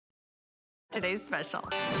Today's special.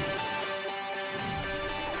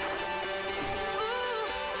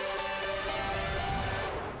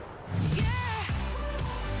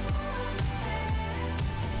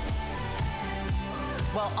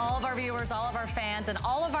 Well, all of our viewers, all of our fans, and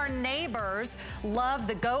all of our neighbors love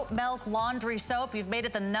the goat milk laundry soap. You've made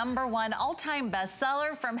it the #1 all-time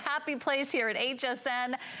bestseller from Happy Place here at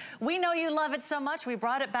HSN. We know you love it so much. We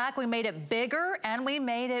brought it back. We made it bigger and we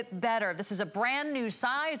made it better. This is a brand new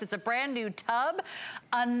size. It's a brand new tub.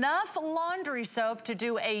 Enough laundry soap to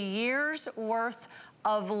do a year's worth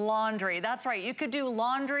of laundry. That's right, you could do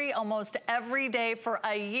laundry almost every day for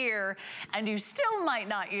a year and you still might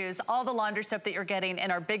not use all the laundry soap that you're getting in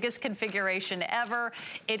our biggest configuration ever.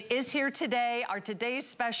 It is here today, our today's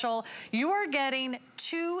special. You are getting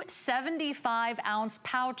 2 75-ounce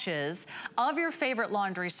pouches of your favorite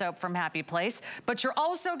laundry soap from Happy Place, but you're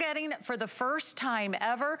also getting, for the first time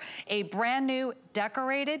ever, a brand new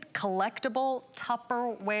decorated collectible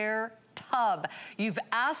Tupperware tub. You've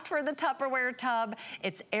asked for the Tupperware tub.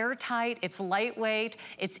 It's airtight, it's lightweight,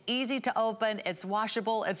 it's easy to open, it's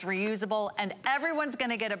washable, it's reusable, and everyone's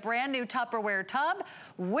gonna get a brand new Tupperware tub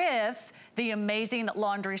with the amazing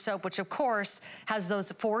laundry soap, which of course has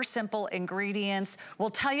those 4 simple ingredients. We'll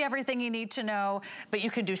tell you everything you need to know, but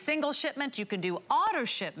you can do single shipment, you can do auto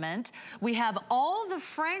shipment. We have all the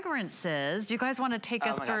fragrances. Do you guys wanna take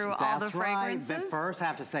us through all the fragrances? That's right, but first I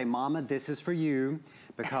have to say, Mama, this is for you.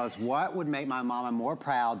 Because what would make my mama more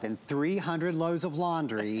proud than 300 loads of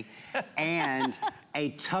laundry and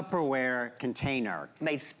a Tupperware container.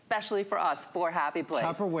 Made specially for us, for Happy Place.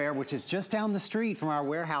 Tupperware, which is just down the street from our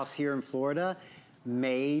warehouse here in Florida,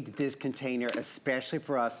 made this container especially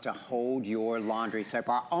for us to hold your laundry soap,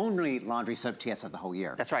 our only laundry soap TS of the whole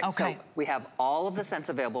year. That's right. Okay. So we have all of the scents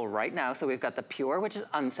available right now. So we've got the pure, which is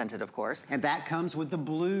unscented, of course. And that comes with the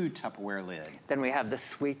blue Tupperware lid. Then we have the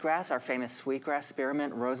sweetgrass, our famous sweetgrass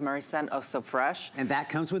spearmint rosemary scent, oh so fresh. And that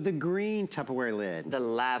comes with the green Tupperware lid. The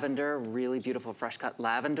lavender, really beautiful fresh cut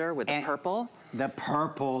lavender with the purple. The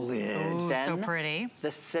purple lid. Ooh, then so pretty.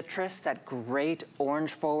 The citrus, that great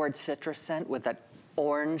orange forward citrus scent with that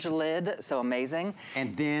orange lid, so amazing.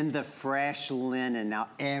 And then the fresh linen. Now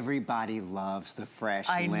everybody loves the fresh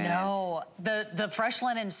linen. I know. The fresh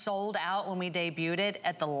linen sold out when we debuted it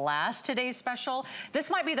at the last Today's Special. This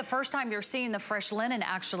might be the first time you're seeing the fresh linen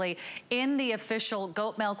actually in the official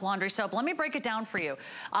goat milk laundry soap. Let me break it down for you.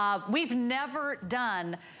 We've never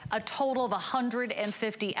done a total of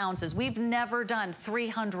 150 ounces. We've never done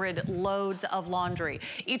 300 loads of laundry.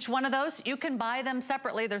 Each one of those, you can buy them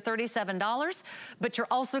separately. They're $37, but you're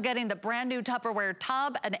also getting the brand new Tupperware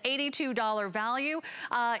tub, an $82 value.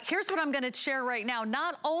 Here's what I'm gonna share right now.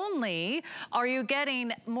 Not only are you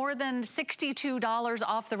getting more than $62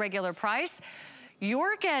 off the regular price,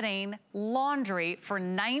 you're getting laundry for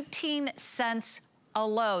 19 cents a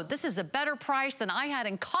load. This is a better price than I had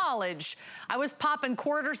in college. I was popping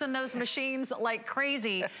quarters in those machines like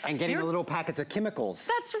crazy. And getting the little packets of chemicals.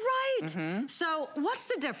 That's right. So what's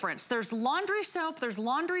the difference? There's laundry soap, there's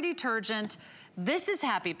laundry detergent. This is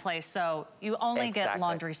Happy Place, so you only get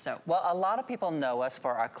laundry soap. Well, a lot of people know us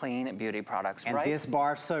for our clean beauty products, right? And this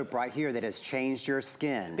bar of soap right here that has changed your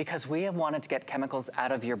skin. Because we have wanted to get chemicals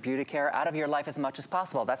out of your beauty care, out of your life as much as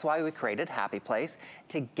possible. That's why we created Happy Place,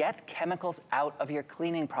 to get chemicals out of your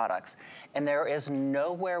cleaning products. And there is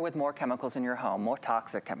nowhere with more chemicals in your home, more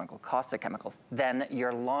toxic chemicals, caustic chemicals, than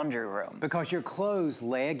your laundry room. Because your clothes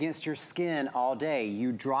lay against your skin all day.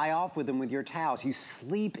 You dry off with them with your towels. You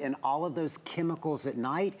sleep in all of those chemicals at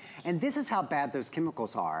night. And this is how bad those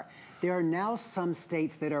chemicals are. There are now some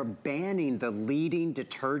states that are banning the leading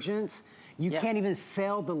detergents. You can't even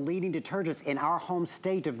sell the leading detergents in our home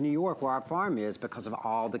state of New York, where our farm is, because of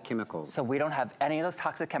all the chemicals. So we don't have any of those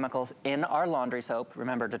toxic chemicals in our laundry soap.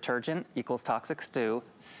 Remember, detergent equals toxic stew.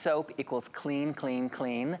 Soap equals clean, clean,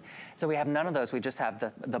 clean. So we have none of those. We just have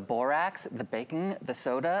the borax, the baking, the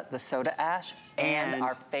soda ash, and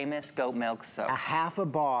our famous goat milk soap. A half a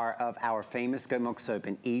bar of our famous goat milk soap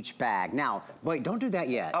in each bag. Now, wait, don't do that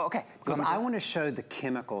yet. Oh, okay. Because I want to show the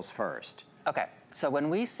chemicals first. Okay, so when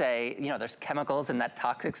we say, you know, there's chemicals in that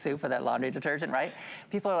toxic soup or that laundry detergent, right?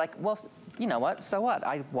 People are like, well, you know what, so what?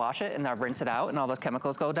 I wash it and I rinse it out and all those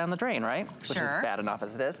chemicals go down the drain, right? Which is bad enough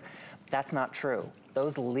as it is. That's not true.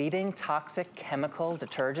 Those leading toxic chemical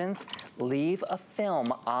detergents leave a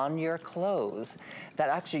film on your clothes that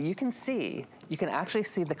actually you can actually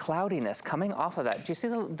see the cloudiness coming off of that. Do you see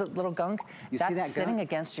the little gunk? You see that That's sitting gunk?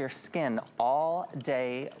 against your skin all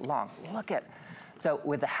day long. Look at. So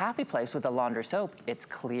with the Happy Place, with the laundry soap, it's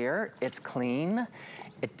clear, it's clean,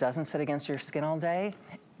 it doesn't sit against your skin all day,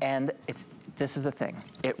 and this is the thing,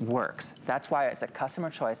 it works. That's why it's a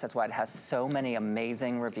customer choice. That's why it has so many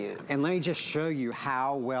amazing reviews. And let me just show you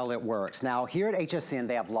how well it works. Now, here at HSN,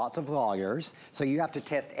 they have lots of lawyers, so you have to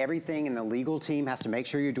test everything, and the legal team has to make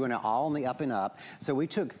sure you're doing it all on the up and up. So we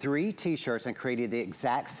took 3 t-shirts and created the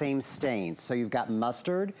exact same stains. So you've got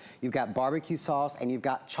mustard, you've got barbecue sauce, and you've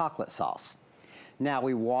got chocolate sauce. Now,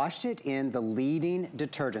 we washed it in the leading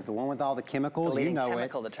detergent, the one with all the chemicals, the you know it.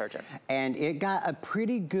 chemical detergent. And it got a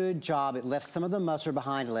pretty good job. It left some of the mustard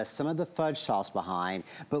behind, it left some of the fudge sauce behind.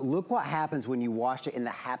 But look what happens when you wash it in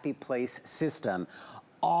the Happy Place system.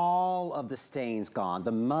 All of the stains gone.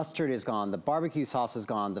 The mustard is gone. The barbecue sauce is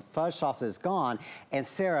gone. The fudge sauce is gone. And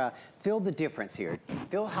Sarah, feel the difference here.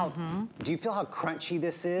 Feel how, do you feel how crunchy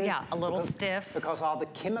this is? Yeah, a little stiff. Because all the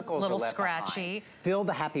chemicals are left scratchy. behind. Feel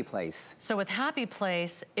the Happy Place. So with Happy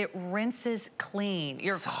Place, it rinses clean.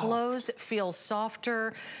 Your clothes feel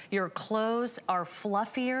softer, your clothes are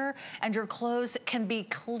fluffier, and your clothes can be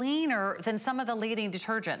cleaner than some of the leading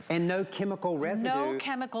detergents. And no chemical residue. No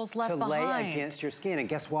chemicals left behind. To lay against your skin.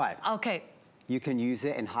 And guess what? Okay. You can use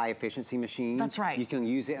it in high efficiency machines. That's right. You can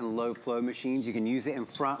use it in low flow machines. You can use it in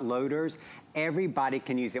front loaders. Everybody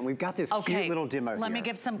can use it. And we've got this cute little demo Let here. me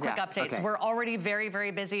give some quick updates. Okay. We're already very,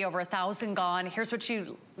 very busy, over 1,000 gone. Here's what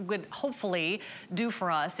you would hopefully do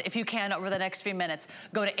for us if you can over the next few minutes.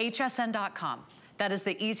 Go to hsn.com. That is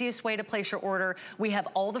the easiest way to place your order. We have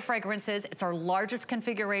all the fragrances. It's our largest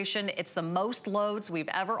configuration. It's the most loads we've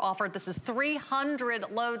ever offered. This is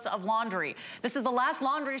 300 loads of laundry. This is the last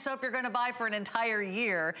laundry soap you're gonna buy for an entire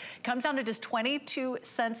year. It comes down to just 22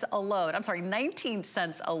 cents a load. I'm sorry, 19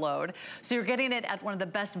 cents a load. So you're getting it at one of the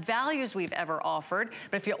best values we've ever offered.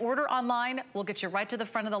 But if you order online, we'll get you right to the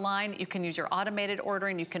front of the line. You can use your automated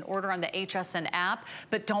ordering. You can order on the HSN app,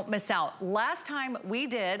 but don't miss out. Last time we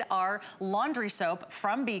did our laundry soap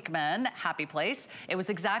from Beekman, Happy Place. It was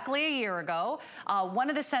exactly a year ago. One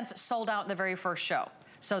of the scents sold out in the very first show.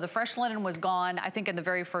 So the fresh linen was gone, I think, in the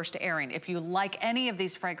very first airing. If you like any of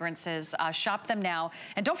these fragrances, shop them now.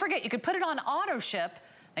 And don't forget, you could put it on auto ship.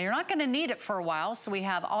 Now, you're not gonna need it for a while, so we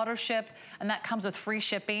have auto ship, and that comes with free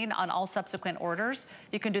shipping on all subsequent orders.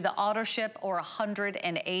 You can do the auto ship or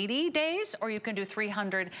 180 days, or you can do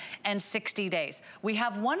 360 days. We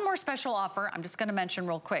have one more special offer I'm just gonna mention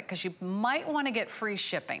real quick, because you might wanna get free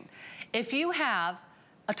shipping. If you have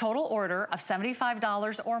a total order of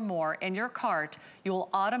 $75 or more in your cart, you will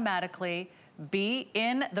automatically be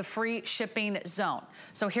in the free shipping zone.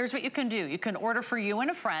 So here's what you can do. You can order for you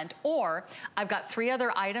and a friend, or I've got 3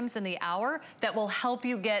 other items in the hour that will help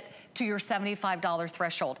you get to your $75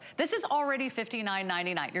 threshold. This is already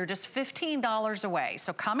 $59.99. You're just $15 away.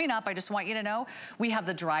 So coming up, I just want you to know, we have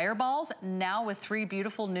the dryer balls now with 3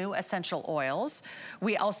 beautiful new essential oils.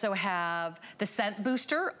 We also have the scent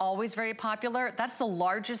booster, always very popular. That's the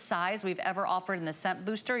largest size we've ever offered in the scent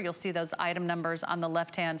booster. You'll see those item numbers on the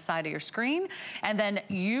left-hand side of your screen. And then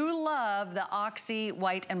you love the Oxy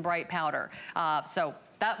White and Bright Powder. So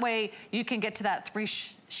that way you can get to that free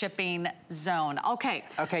shipping zone. Okay.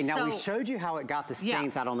 Okay, now we showed you how it got the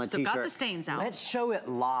stains out on the t-shirt. So got the stains out. Let's show it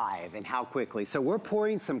live and how quickly. So we're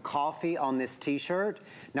pouring some coffee on this t-shirt.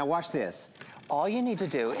 Now watch this. All you need to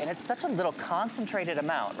do, and it's such a little concentrated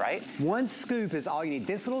amount, right? 1 scoop is all you need.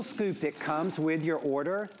 This little scoop that comes with your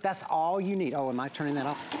order, that's all you need. Oh, am I turning that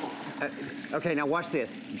off? Okay, now watch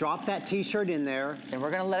this. Drop that t-shirt in there. And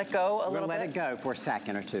we're gonna let it go a little bit. We're gonna let it go for a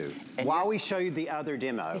second or two while we show you the other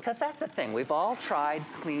demo. Because that's the thing, we've all tried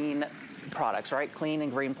clean products, right? Clean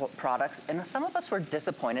and green products, and some of us were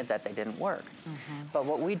disappointed that they didn't work. But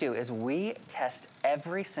what we do is we test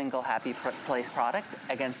every single Happy Place product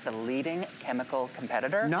against the leading chemical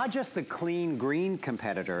competitor. Not just the clean green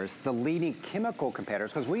competitors, the leading chemical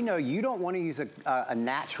competitors, because we know you don't want to use a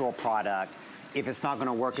natural product if it's not going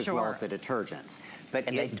to work as well as the detergents. But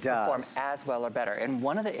and it they perform as well or better. And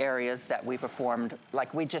one of the areas that we performed,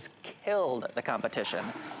 like we just killed the competition,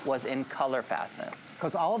 was in color fastness.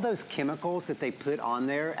 Because all of those chemicals that they put on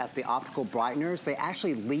there as the optical brighteners, they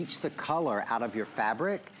actually leach the color out of your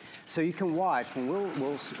fabric. So you can watch,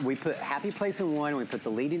 when we put Happy Place in one, we put the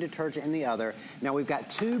leading detergent in the other. Now we've got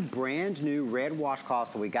 2 brand new red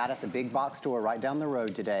washcloths that we got at the big box store right down the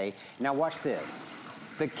road today. Now watch this.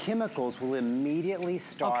 The chemicals will immediately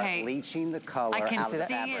start leaching the color out of the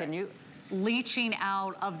fabric. I can see it leaching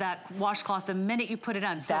out of that washcloth the minute you put it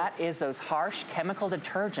on. So that is those harsh chemical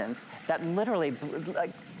detergents that literally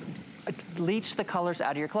leach the colors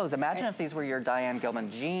out of your clothes. Imagine if these were your Diane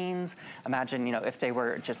Gilman jeans. Imagine, you know, if they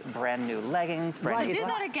were just brand new leggings. So do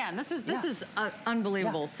that again. This is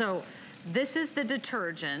unbelievable. So this is the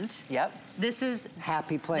detergent. Yep. This is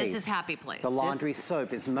Happy Place. This is Happy Place. The laundry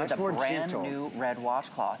soap is much more gentle. Brand new red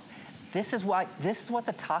washcloth. This is what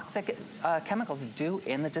the toxic chemicals do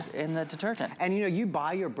in the detergent. And you know, you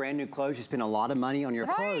buy your brand new clothes, you spend a lot of money on your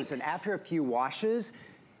clothes, and after a few washes,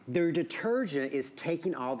 their detergent is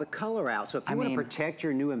taking all the color out. So if you want to protect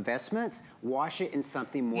your new investments, wash it in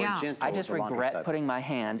something more gentle. I just regret putting my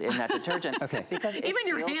hand in that detergent. Because even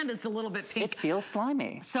your hand is a little bit pink. It feels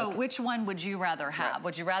slimy. So which one would you rather have?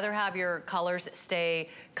 Would you rather have your colors stay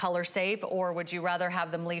color safe, or would you rather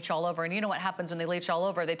have them leach all over? And you know what happens when they leach all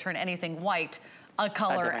over? They turn anything white a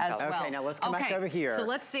color as well. Okay, now let's come back over here. So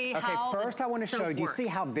let's see how. Okay, first I want to show you. Do you see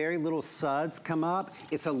how very little suds come up?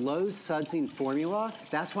 It's a low sudsing formula.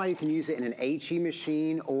 That's why you can use it in an HE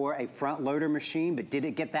machine or a front loader machine. But did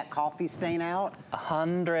it get that coffee stain out?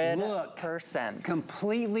 100%. Look,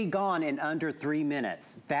 completely gone in under 3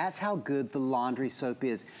 minutes. That's how good the laundry soap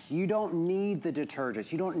is. You don't need the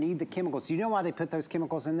detergents. You don't need the chemicals. Do you know why they put those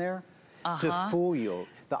chemicals in there? To fool you.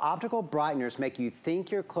 The optical brighteners make you think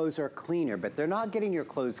your clothes are cleaner, but they're not getting your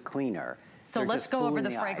clothes cleaner. So let's go over the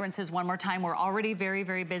fragrances one more time. We're already very,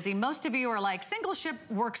 very busy. Most of you are like, single ship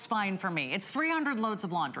works fine for me. It's 300 loads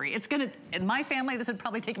of laundry. It's gonna, in my family, this would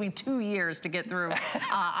probably take me 2 years to get through.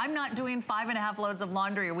 I'm not doing 5.5 loads of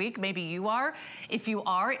laundry a week. Maybe you are. If you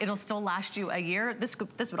are, it'll still last you a year. This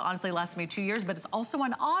would honestly last me 2 years, but it's also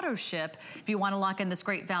on auto ship if you wanna lock in this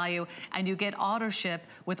great value, and you get auto ship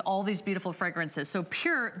with all these beautiful fragrances. So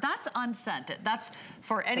pure, that's unscented. That's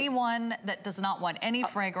for anyone that does not want any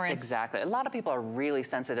fragrance. Exactly. A lot of people are really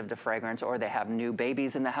sensitive to fragrance, or they have new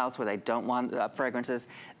babies in the house where they don't want fragrances.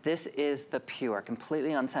 This is the Pure,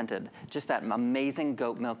 completely unscented. Just that amazing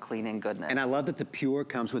goat milk cleaning goodness. And I love that the Pure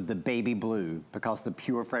comes with the baby blue, because the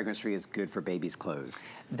Pure fragrance-free is good for babies' clothes.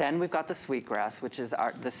 Then we've got the Sweetgrass, which is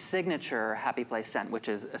the signature Happy Place scent, which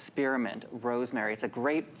is spearmint, rosemary. It's a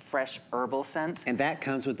great fresh herbal scent. And that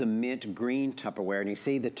comes with the mint green Tupperware. And you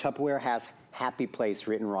see the Tupperware has Happy Place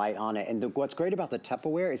written right on it. And what's great about the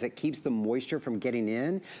Tupperware is it keeps the moisture from getting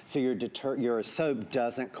in, so your soap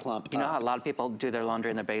doesn't clump up. You know how a lot of people do their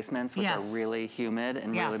laundry in their basements, which are really humid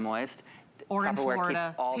and really moist? Or in Florida,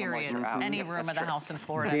 keeps all period. The moisture out. Any room of the house in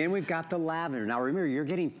Florida. Then we've got the lavender. Now remember, you're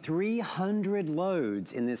getting 300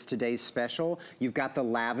 loads in this today's special. You've got the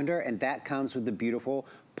lavender, and that comes with the beautiful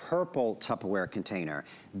purple Tupperware container.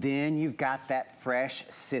 Then you've got that fresh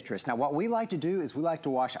citrus. Now what we like to do is we like to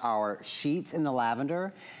wash our sheets in the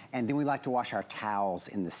lavender, and then we like to wash our towels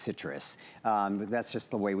in the citrus. That's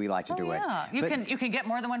just the way we like to do it. You can get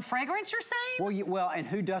more than one fragrance, you're saying? Well, and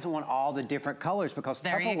who doesn't want all the different colors? Because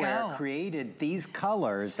Tupperware created these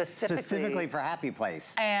colors specifically for Happy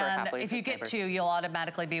Place. And if you get 2, you'll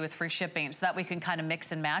automatically be with free shipping, so that we can kind of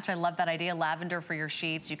mix and match. I love that idea. Lavender for your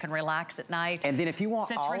sheets. You can relax at night. And then if you want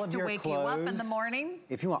citrus to wake you up in the morning.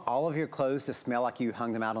 If you want all of your clothes to smell like you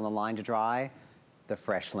hung them out on the line to dry, the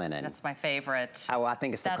fresh linen. That's my favorite. Oh, I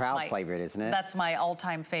think it's the crowd favorite, isn't it? That's my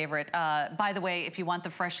all-time favorite. By the way, if you want the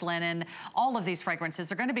fresh linen, all of these fragrances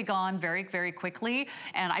are going to be gone very, very quickly,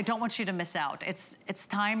 and I don't want you to miss out. It's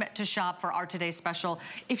time to shop for our today's special.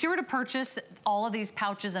 If you were to purchase all of these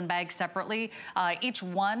pouches and bags separately, each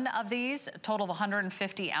one of these, a total of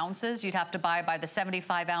 150 ounces, you'd have to buy by the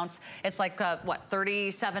 75 ounce. It's like, what,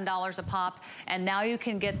 $37 a pop, and now you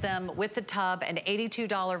can get them with the tub, an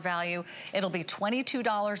 $82 value. It'll be $22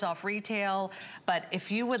 off retail, but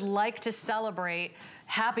if you would like to celebrate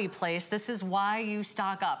Happy Place, this is why you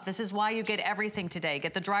stock up. This is why you get everything today.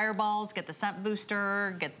 Get the dryer balls, get the scent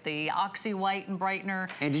booster, get the Oxy White and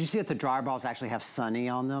Brightener. And did you see that the dryer balls actually have Sunny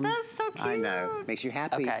on them? That's so cute. I know, makes you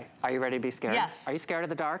happy. Okay, are you ready to be scared? Yes. Are you scared of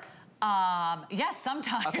the dark? Yes,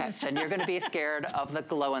 sometimes. Okay, then you're gonna be scared of the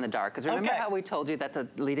glow in the dark. Because remember how we told you that the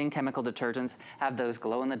leading chemical detergents have those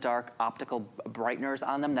glow in the dark optical brighteners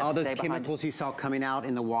on them that all those chemicals you saw coming out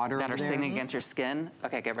in the water that are sitting against your skin?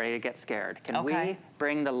 Okay, get ready to get scared. Can we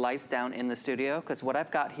bring the lights down in the studio? Because what I've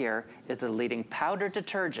got here is the leading powder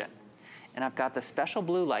detergent. And I've got the special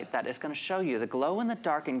blue light that is going to show you the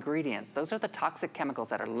glow-in-the-dark ingredients. Those are the toxic chemicals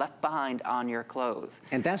that are left behind on your clothes.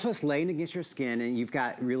 And that's what's laying against your skin, and you've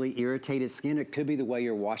got really irritated skin. It could be the way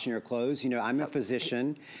you're washing your clothes. You know, I'm a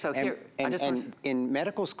physician. So here, and in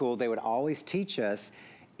medical school, they would always teach us,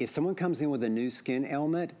 if someone comes in with a new skin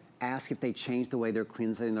ailment, ask if they change the way they're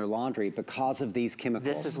cleansing their laundry because of these chemicals.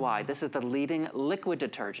 This is why. This is the leading liquid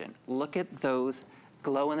detergent. Look at those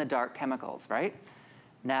glow-in-the-dark chemicals, right?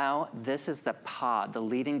 Now, this is the pod, the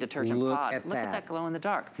leading detergent pod. Look at that glow in the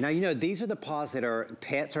dark. Now, you know, these are the pods that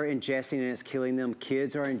pets are ingesting and it's killing them.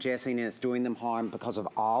 Kids are ingesting and it's doing them harm because of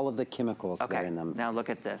all of the chemicals that are in them. Now look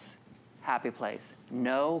at this. Happy Place.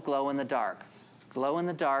 No glow in the dark. Glow in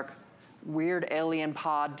the dark, weird alien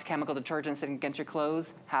pod chemical detergent sitting against your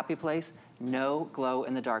clothes. Happy Place. No glow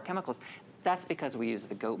in the dark chemicals. That's because we use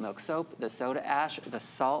the goat milk soap, the soda ash, the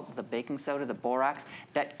salt, the baking soda, the borax,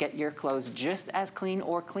 that get your clothes just as clean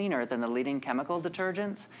or cleaner than the leading chemical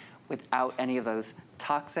detergents without any of those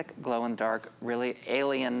toxic, glow-in-the-dark, really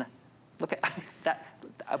alien, look at that.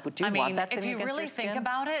 Do you want that if you really think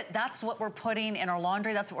about it, that's what we're putting in our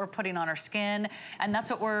laundry, that's what we're putting on our skin, and that's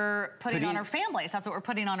what we're putting on our families, that's what we're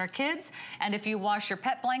putting on our kids. And if you wash your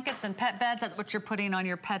pet blankets and pet beds, that's what you're putting on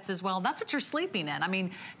your pets as well. That's what you're sleeping in. I mean,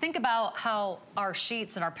 think about how our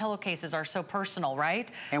sheets and our pillowcases are so personal, right?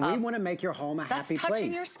 And we want to make your home a happy place. That's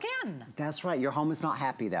touching your skin. That's right. Your home is not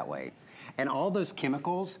happy that way. And all those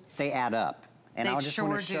chemicals, they add up. And I just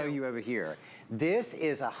want to show you over here. This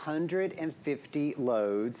is 150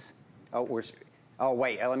 loads. Oh,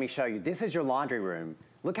 wait, let me show you. This is your laundry room.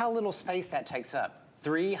 Look how little space that takes up.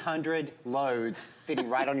 300 loads fitting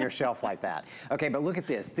right on your shelf like that. Okay, but look at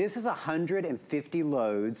this. This is 150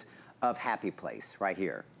 loads of Happy Place right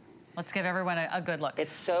here. Let's give everyone a good look.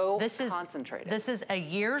 It's so concentrated. This is a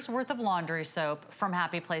year's worth of laundry soap from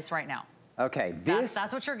Happy Place right now. Okay, that's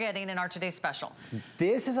what you're getting in our today's special.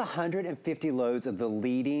 This is 150 loads of the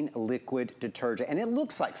leading liquid detergent, and it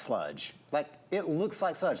looks like sludge. Like, it looks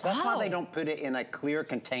like sludge. That's why they don't put it in a clear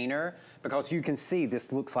container, because you can see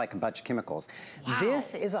this looks like a bunch of chemicals. Wow.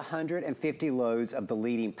 This is 150 loads of the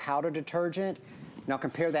leading powder detergent. Now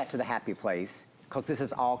compare that to the Happy Place, because this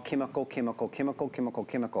is all chemical, chemical, chemical, chemical,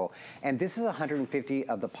 chemical. And this is 150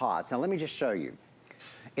 of the pods. Now let me just show you.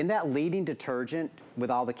 In that leading detergent with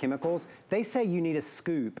all the chemicals, they say you need a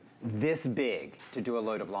scoop this big to do a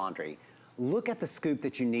load of laundry. Look at the scoop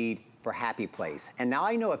that you need for Happy Place. And now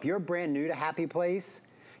I know if you're brand new to Happy Place,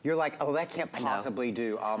 you're like, oh, that can't possibly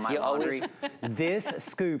do all my laundry. This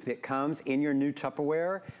scoop that comes in your new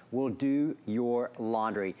Tupperware will do your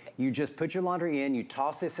laundry. You just put your laundry in, you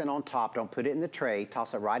toss this in on top, don't put it in the tray,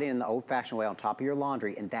 toss it right in the old-fashioned way on top of your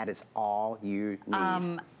laundry, and that is all you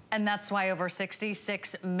need. And that's why over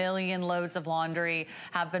 66 million loads of laundry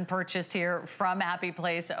have been purchased here from Happy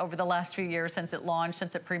Place over the last few years since it launched,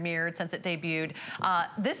 since it premiered, since it debuted.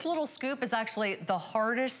 This little scoop is actually the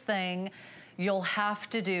hardest thing you'll have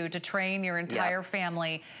to do to train your entire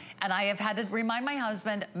family. And I have had to remind my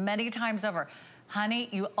husband many times over, honey,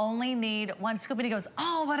 you only need one scoop. And he goes,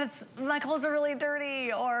 oh, but my clothes are really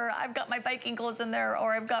dirty, or I've got my biking clothes in there,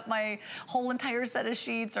 or I've got my whole entire set of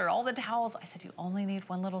sheets, or all the towels. I said, you only need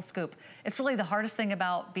one little scoop. It's really the hardest thing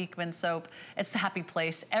about Beekman soap. It's the Happy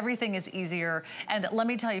Place. Everything is easier. And let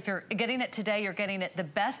me tell you, if you're getting it today, you're getting it the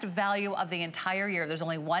best value of the entire year. There's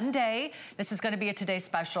only one day. This is going to be a today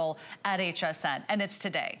special at HSN, and it's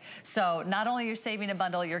today. So not only are you saving a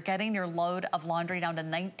bundle, you're getting your load of laundry down to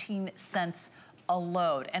 19 cents a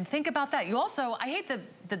load. And think about that. You also, I hate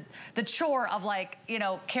the chore of, like, you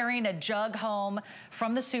know, carrying a jug home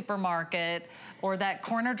from the supermarket or that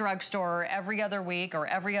corner drugstore every other week or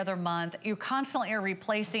every other month. You constantly are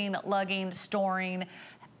replacing, lugging, storing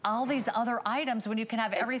all these other items when you can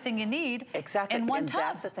have everything you need in one tub.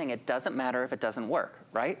 That's the thing. It doesn't matter if it doesn't work,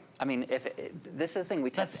 right? I mean, this is the thing. We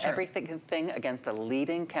test everything against the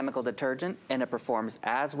leading chemical detergent, and it performs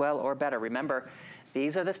as well or better. Remember,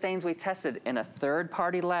 these are the stains we tested in a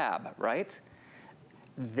third-party lab, right?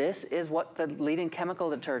 This is what the leading chemical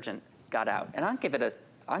detergent got out. And I'm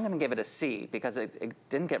going to give it a C, because it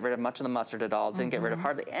didn't get rid of much of the mustard at all, didn't get rid of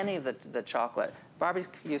hardly any of the chocolate.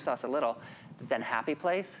 Barbecue sauce a little. Then Happy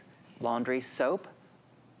Place, laundry soap,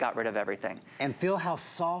 got rid of everything. And feel how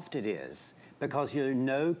soft it is, because there are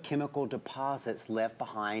no chemical deposits left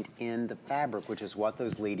behind in the fabric, which is what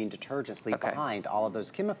those leading detergents leave behind, all of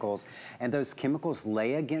those chemicals. And those chemicals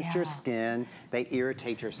lay against your skin, they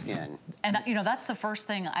irritate your skin. And you know, that's the first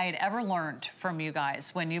thing I had ever learned from you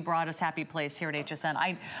guys when you brought us Happy Place here at HSN.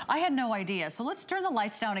 I had no idea. So let's turn the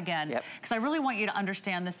lights down again, because I really want you to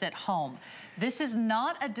understand this at home. This is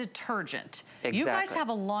not a detergent. You guys have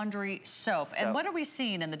a laundry soap. And what are we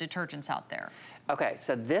seeing in the detergents out there? Okay,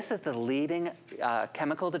 so this is the leading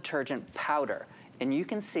chemical detergent powder, and you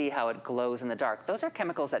can see how it glows in the dark. Those are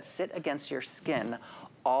chemicals that sit against your skin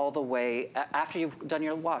all the way after you've done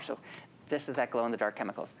your wash. So this is that glow-in-the-dark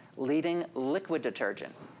chemicals. Leading liquid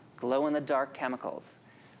detergent, glow-in-the-dark chemicals.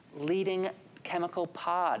 Leading chemical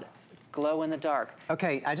pod, glow in the dark.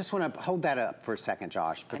 Okay, I just want to hold that up for a second,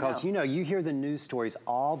 Josh, because you know, you hear the news stories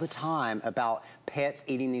all the time about pets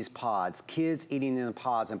eating these pods, kids eating the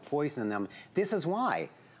pods and poisoning them. This is why.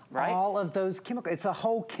 Right? All of those chemicals, it's a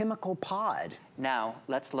whole chemical pod. Now,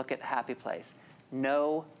 let's look at Happy Place.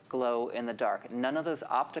 No glow in the dark. None of those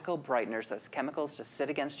optical brighteners, those chemicals just sit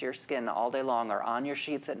against your skin all day long or on your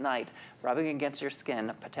sheets at night, rubbing against your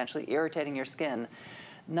skin, potentially irritating your skin.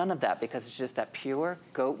 None of that, because it's just that pure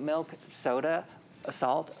goat milk soda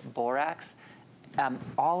salt, borax,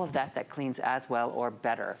 all of that cleans as well or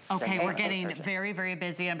better. Okay, we're getting very, very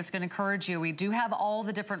busy. I'm just gonna encourage you. We do have all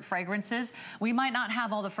the different fragrances. We might not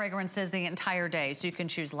have all the fragrances the entire day. So you can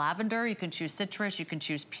choose lavender, you can choose citrus, you can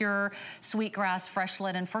choose pure, sweetgrass, fresh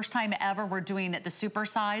linen. First time ever, we're doing the super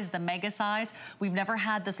size, the mega size. We've never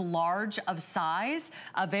had this large of size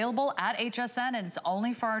available at HSN, and it's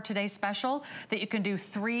only for our today's special that you can do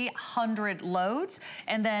 300 loads.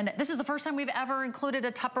 And then this is the first time we've ever included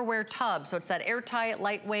a Tupperware tub. So it's that airtight,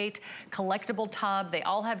 lightweight, collectible tub. They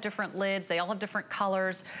all have different lids. They all have different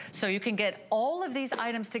colors. So you can get all of these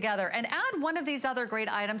items together and add one of these other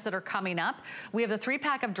great items that are coming up. We have the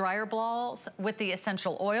 3-pack of dryer balls with the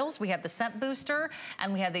essential oils. We have the scent booster,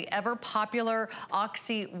 and we have the ever popular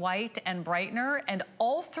Oxy White and Brightener. And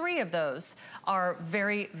all 3 of those are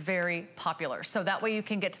very, very popular. So that way you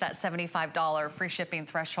can get to that $75 free shipping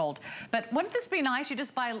threshold. But wouldn't this be nice? You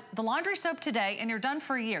just buy the laundry soap today and you're done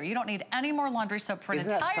for a year. You don't need any more laundry soap for an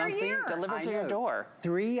entire year. Delivered to your door.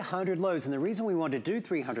 300 loads, and the reason we want to do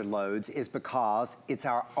 300 loads is because it's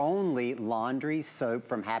our only laundry soap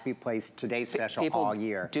from Happy Place Today's Special all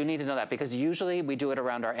year. People do need to know that, because usually we do it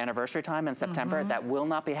around our anniversary time in September. That will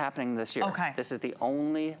not be happening this year. Okay. This is the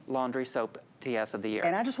only laundry soap TS of the year.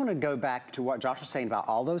 And I just want to go back to what Josh was saying about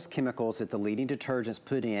all those chemicals that the leading detergents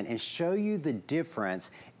put in and show you the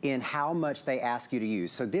difference in how much they ask you to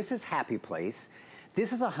use. So this is Happy Place.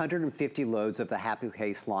 This is 150 loads of the Happy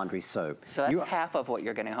Place laundry soap. So that's half of what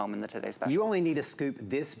you're getting home in the Today's Special. You only need a scoop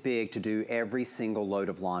this big to do every single load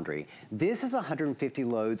of laundry. This is 150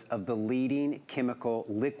 loads of the leading chemical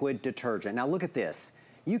liquid detergent. Now look at this.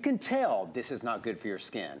 You can tell this is not good for your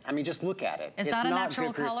skin. I mean, just look at it. Is that a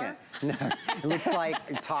natural color? No, it looks like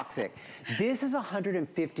toxic. This is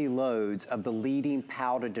 150 loads of the leading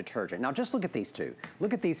powder detergent. Now just look at these two.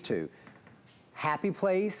 Look at these two. Happy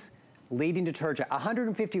Place, leading detergent,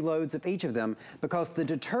 150 loads of each of them, because the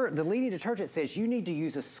leading detergent says you need to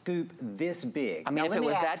use a scoop this big. I mean, if it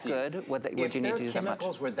was that good, would you need to use that much? If their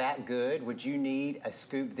chemicals were that good, would you need a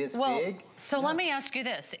scoop this big? So let me ask you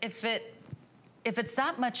this. If it's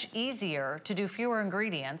that much easier to do fewer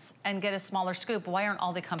ingredients and get a smaller scoop, why aren't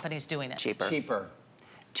all the companies doing it? Cheaper.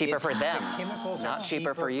 Cheaper for them, the chemicals not are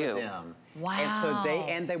cheaper for you. Them. Wow. And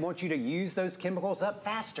so they want you to use those chemicals up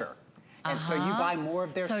faster. And so you buy more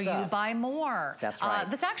of their stuff. So you buy more. That's right.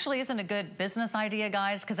 This actually isn't a good business idea,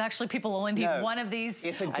 guys, because actually people only need one of these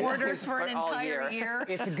orders for an entire year.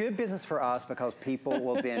 It's a good business for us because people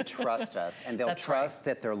will then trust us, and they'll trust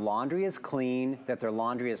that their laundry is clean, that their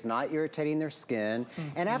laundry is not irritating their skin.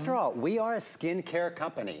 And after all, we are a skincare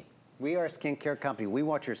company. We are a skincare company. We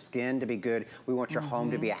want your skin to be good. We want your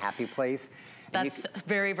home to be a happy place. That's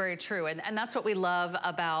very, very true. And that's what we love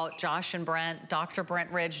about Josh and Brent, Dr. Brent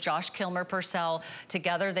Ridge, Josh Kilmer Purcell.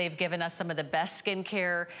 Together, they've given us some of the best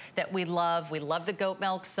skincare that we love. We love the goat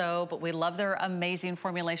milk soap, but we love their amazing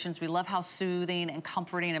formulations. We love how soothing and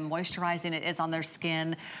comforting and moisturizing it is on their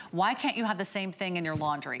skin. Why can't you have the same thing in your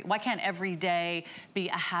laundry? Why can't every day be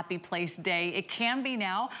a Happy Place day? It can be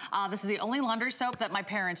now. This is the only laundry soap that my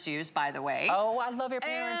parents use, by the way. Oh, I love your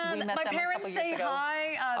parents. And we met them a couple years ago. My parents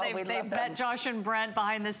say hi. They've met Josh and Brent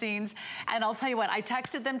behind the scenes. And I'll tell you what, I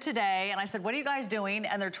texted them today and I said, what are you guys doing?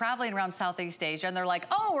 And they're traveling around Southeast Asia and they're like,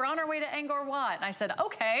 oh, we're on our way to Angkor Wat. And I said,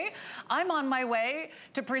 okay, I'm on my way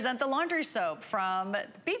to present the laundry soap from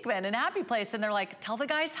Beekman and Happy Place. And they're like, tell the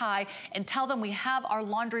guys hi and tell them we have our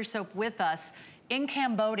laundry soap with us in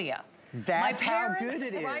Cambodia. That's how parents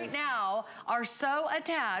good it is. Right now are so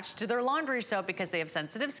attached to their laundry soap because they have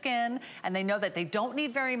sensitive skin and they know that they don't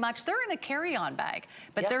need very much. They're in a carry-on bag,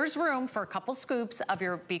 but there's room for a couple scoops of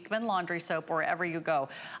your Beekman laundry soap wherever you go.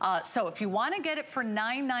 So if you want to get it for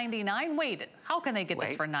 $9.99, wait, how can they get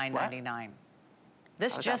this for $9.99?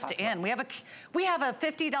 This just in. We have a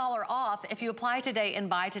 $50 off if you apply today and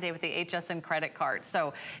buy today with the HSN credit card.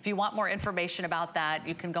 So if you want more information about that,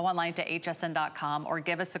 you can go online to hsn.com or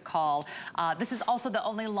give us a call. This is also the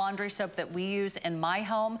only laundry soap that we use in my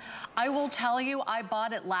home. I will tell you, I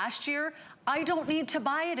bought it last year. I don't need to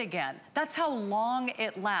buy it again. That's how long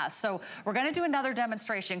it lasts. So we're gonna do another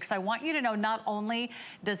demonstration because I want you to know not only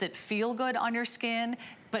does it feel good on your skin,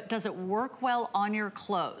 but does it work well on your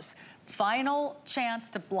clothes. Final chance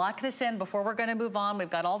to block this in before we're gonna move on. We've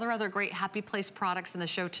got all their other great Happy Place products in the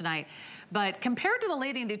show tonight. But compared to the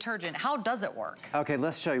leading detergent, how does it work? Okay,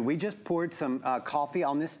 let's show you. We just poured some coffee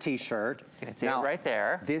on this t-shirt. You can see it right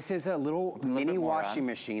there. This is a little mini washing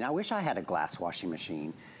machine. I wish I had a glass washing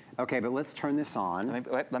machine. Okay, but let's turn this on.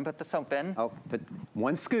 Let me put the soap in. Oh, but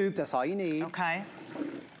one scoop, that's all you need. Okay.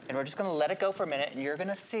 And we're just gonna let it go for a minute and you're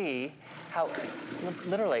gonna see how,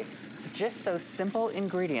 literally, just those simple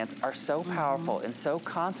ingredients are so powerful and so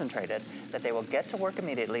concentrated that they will get to work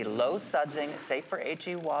immediately. Low sudsing, safe for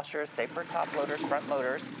HE washers, safe for top loaders, front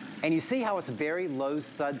loaders. And you see how it's very low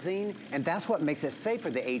sudsing, and that's what makes it safe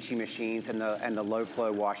for the HE machines and the low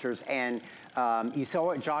flow washers. And you saw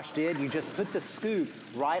what Josh did? You just put the scoop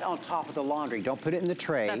right on top of the laundry. Don't put it in the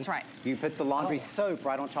tray. That's right. You put the laundry soap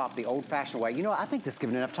right on top the old-fashioned way. You know, I think this is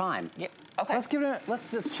giving enough time. Yep. Okay.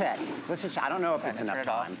 Let's just check. I don't know if it's enough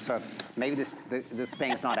time. So maybe this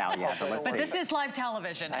stain's not out yet, but let's see. But this is live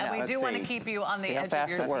television, and we do want to keep you on the edge of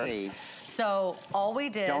your seat. So all we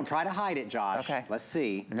did. Don't try to hide it, Josh. Okay. Let's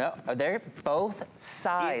see. No, they're both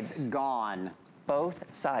sides. It's gone. Both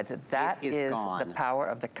sides. That is gone. The power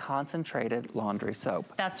of the concentrated laundry soap.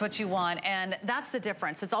 That's what you want, and that's the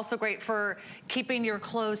difference. It's also great for keeping your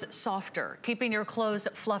clothes softer, keeping your clothes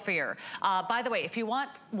fluffier. By the way, if you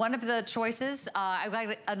want one of the choices, I've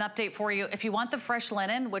got an update for you. If you want the fresh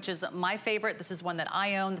linen, which is my favorite, this is one that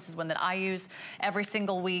I own, this is one that I use every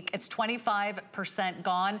single week. It's 25%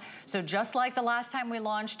 gone. So just like the last time we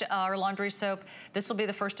launched our laundry soap, this will be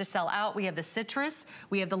the first to sell out. We have the citrus,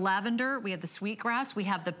 we have the lavender, we have the sweetgrass, we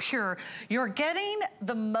have the pure. You're getting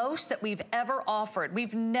the most that we've ever offered.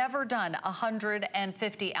 We've never done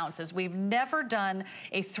 150 ounces. We've never done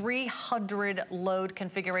a 300 load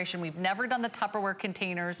configuration. We've never done the Tupperware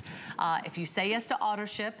containers. If you say yes to auto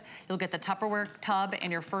ship, you'll get the Tupperware tub in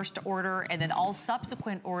your first order, and then all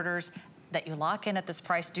subsequent orders that you lock in at this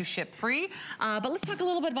price do ship free. But let's talk a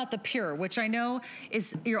little bit about the Pure, which I know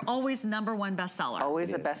is your always #1 bestseller. Always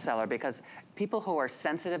the bestseller, because people who are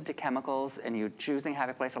sensitive to chemicals and you choosing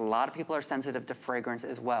Happy Place, a lot of people are sensitive to fragrance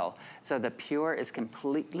as well. So the Pure is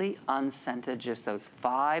completely unscented, just those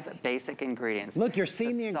 5 basic ingredients. Look, you're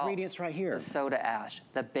seeing the ingredients right here. The soda ash,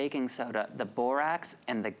 the baking soda, the borax,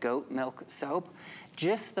 and the goat milk soap.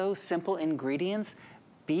 Just those simple ingredients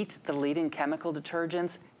beat the leading chemical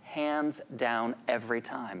detergents hands down every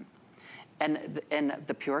time. And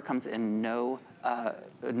the Pure comes in no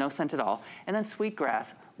scent at all. And then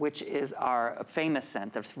Sweetgrass, which is our famous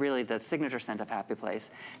scent, that's really the signature scent of Happy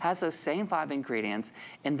Place, has those same 5 ingredients,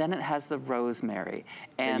 and then it has the rosemary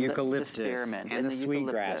and the spearmint and the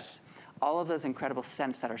sweetgrass. All of those incredible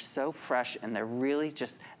scents that are so fresh, and they're really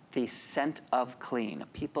just the scent of clean.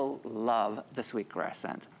 People love the Sweetgrass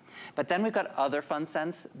scent. But then we've got other fun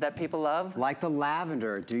scents that people love. Like the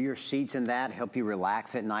lavender. Do your sheets in that, help you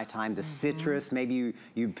relax at nighttime. The citrus, maybe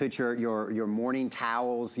you put your morning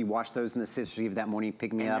towels, you wash those in the citrus, give that morning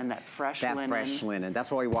pick-me-up. And then that fresh linen. That fresh linen.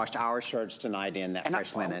 That's why we washed our shirts tonight in that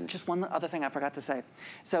fresh linen. Just one other thing I forgot to say.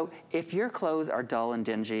 So if your clothes are dull and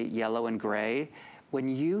dingy, yellow and gray,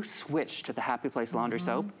 when you switch to the Happy Place laundry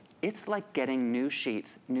soap, it's like getting new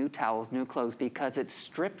sheets, new towels, new clothes, because it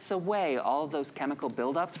strips away all of those chemical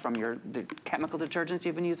buildups from the chemical detergents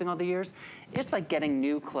you've been using all the years. It's like getting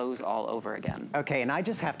new clothes all over again. Okay, and I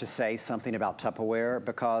just have to say something about Tupperware,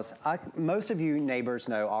 because most of you neighbors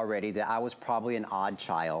know already that I was probably an odd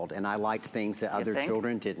child, and I liked things that other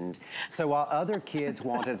children didn't. So while other kids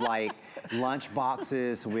wanted like lunch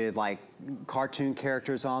boxes with like cartoon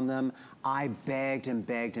characters on them, I begged and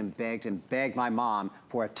begged and begged and begged my mom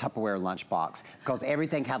for a Tupperware lunchbox, because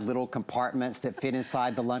everything had little compartments that fit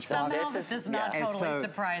inside the lunchbox. Somehow this does not totally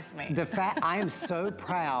surprise me. The fact, I am so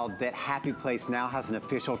proud that Happy Place now has an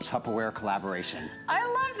official Tupperware collaboration. I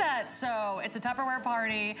love that. So it's a Tupperware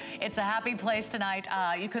party. It's a Happy Place tonight.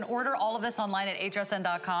 You can order all of this online at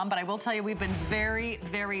hsn.com, but I will tell you we've been very,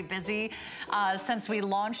 very busy since we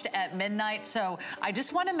launched at midnight. So I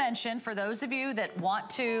just want to mention, for those of you that want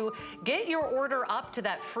to get your order up to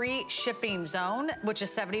that free shipping zone, which is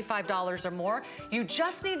 $75 or more, you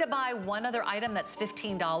just need to buy one other item that's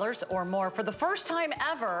 $15 or more. For the first time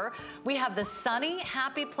ever, we have the Sunny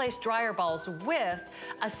Happy Place dryer balls with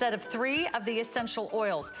a set of 3 of the essential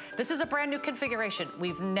oils. This is a brand new configuration.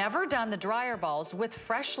 We've never done the dryer balls with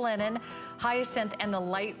fresh linen, hyacinth, and the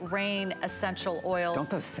light rain essential oils. Don't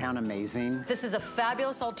those sound amazing? This is a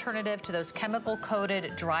fabulous alternative to those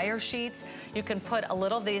chemical-coated dryer sheets. You can put a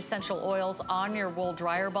little of the essential oils on your wool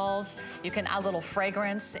dryer balls. You can add a little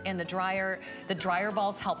fragrance in the dryer. The dryer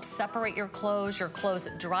balls help separate your clothes. Your clothes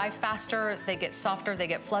dry faster, they get softer, they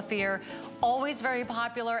get fluffier. Always very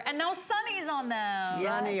popular, and now Sunny's on them.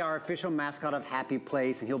 Sunny, our official mascot of Happy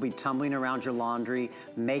Place, and he'll be tumbling around your laundry,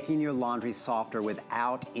 making your laundry softer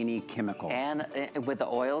without any chemicals. And with the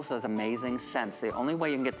oils, those amazing scents. The only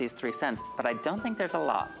way you can get these 3 scents, but I don't think there's a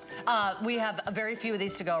lot. We have very few of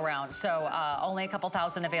these to go around, so only a couple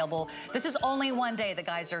thousand available. This is only one day the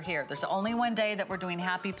guys are here. There's only one day that we're doing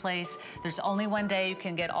Happy Place. There's only one day you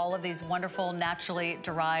can get all of these wonderful, naturally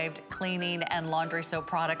derived cleaning and laundry soap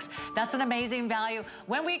products. That's an amazing value.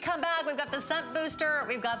 When we come back, we've got the scent booster,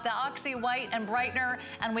 we've got the Oxy White and Brightener,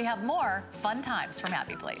 and we have more fun times from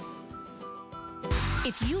Happy Place.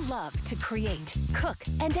 If you love to create, cook,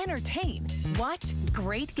 and entertain, watch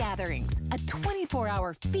Great Gatherings, a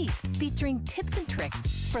 24-hour feast featuring tips and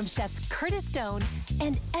tricks from chefs Curtis Stone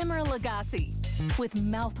and Emeril Lagasse, with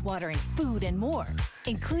mouth-watering food and more,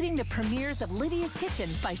 including the premieres of Lydia's Kitchen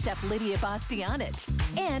by Chef Lydia Bastianich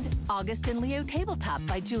and August and Leo Tabletop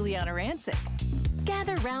by Juliana Rancic.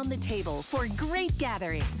 Gather round the table for Great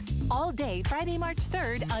Gatherings, all day Friday, March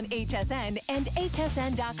 3rd on HSN and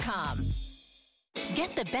hsn.com.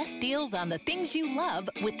 Get the best deals on the things you love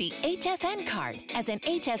with the HSN card. As an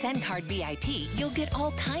HSN card VIP, you'll get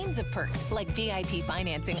all kinds of perks like VIP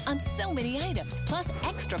financing on so many items, plus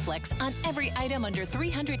extra flex on every item under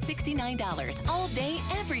 $369 all day,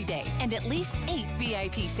 every day, and at least 8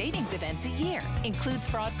 VIP savings events a year. Includes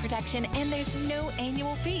fraud protection and there's no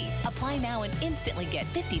annual fee. Apply now and instantly get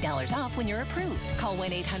 $50 off when you're approved. Call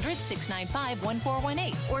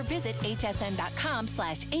 1-800-695-1418 or visit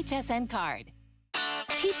hsn.com/HSN card.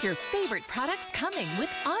 Keep your favorite products coming with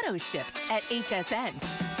AutoShip at HSN.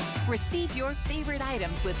 Receive your favorite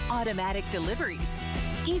items with automatic deliveries.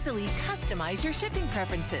 Easily customize your shipping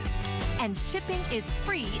preferences. And shipping is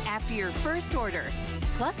free after your first order.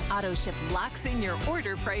 Plus, AutoShip locks in your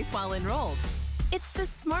order price while enrolled. It's the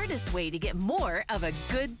smartest way to get more of a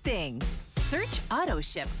good thing. Search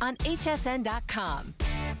AutoShip on hsn.com.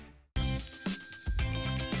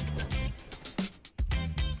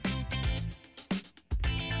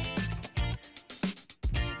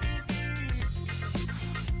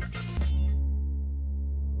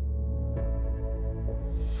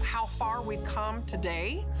 We've come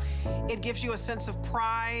today. It gives you a sense of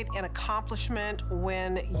pride and accomplishment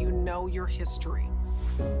when you know your history.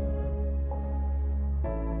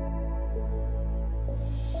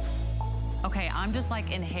 Okay, I'm just like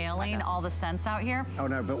inhaling all the scents out here. Oh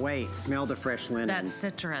no, but wait, smell the fresh linen. That's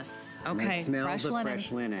citrus. Okay, smell fresh the linen.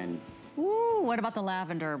 fresh linen. Ooh, what about the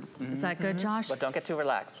lavender? Is that good, Josh? But don't get too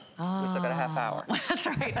relaxed. We still got a half hour. That's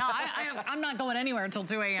right. No, I'm not going anywhere until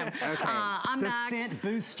 2 a.m. Okay. I'm the back. scent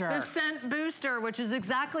booster. The scent booster, which is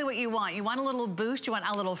exactly what you want. You want a little boost. You want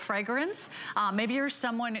a little fragrance. Maybe you're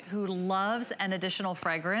someone who loves an additional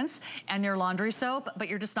fragrance and your laundry soap, but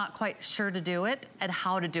you're just not quite sure to do it and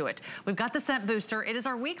how to do it. We've got the scent booster. It is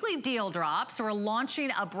our weekly deal drop. So we're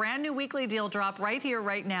launching a brand new weekly deal drop right here,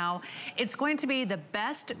 right now. It's going to be the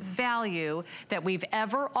best value that we've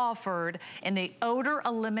ever offered in the odor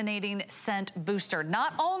eliminating scent booster.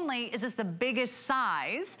 Not only is this the biggest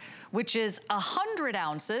size, which is 100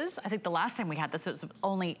 ounces. I think the last time we had this, it was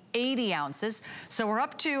only 80 ounces. So we're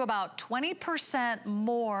up to about 20%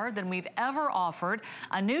 more than we've ever offered.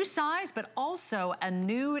 A new size, but also a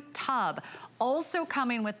new tub. Also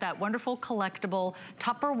coming with that wonderful collectible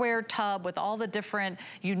Tupperware tub with all the different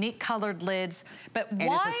unique colored lids. But why?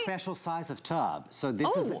 And it's a special size of tub. So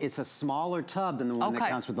this is, it's a smaller tub than the one that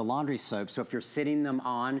comes with the laundry soap. So if you're sitting them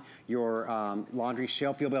on your laundry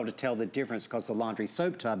shelf, you'll be able to tell the difference because the laundry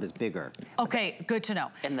soap tub is bigger. Okay, good to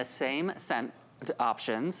know. And the same scent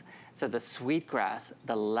options. So the sweetgrass,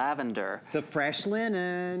 the lavender, the fresh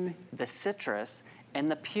linen, the citrus, and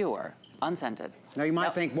the pure, unscented. Now you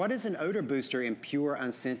might think, what is an odor booster in pure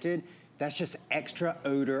unscented? That's just extra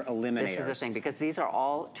odor eliminators. This is the thing, because these are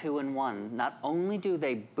all 2-in-1. Not only do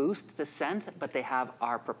they boost the scent, but they have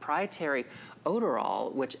our proprietary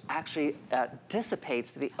odorol, which actually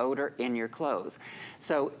dissipates the odor in your clothes.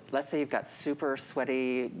 So let's say you've got super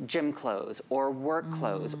sweaty gym clothes or work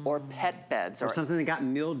clothes or pet beds. Or something that got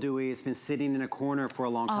mildewy, it's been sitting in a corner for a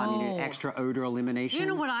long time. You need extra odor elimination. You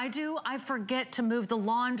know what I do? I forget to move the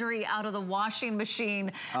laundry out of the washing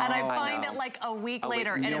machine and I find it like a week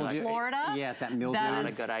later. And in Florida, that mildew is not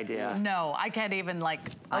a good idea. No, I can't even like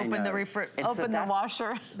open the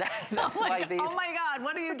washer. That's why these, oh my God,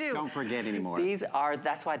 what do you do? Don't forget anymore.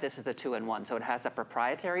 That's why this is a 2-in-1. So it has a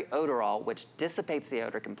proprietary odorol, which dissipates the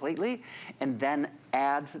odor completely, and then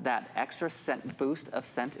adds that extra scent boost of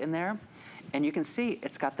scent in there. And you can see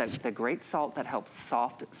it's got the great salt that helps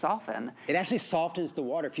soften. It actually softens the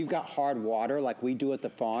water. If you've got hard water like we do at the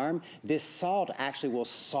farm, this salt actually will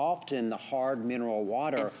soften the hard mineral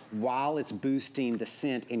water while it's boosting the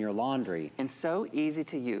scent in your laundry. And so easy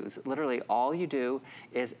to use. Literally all you do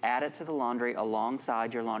is add it to the laundry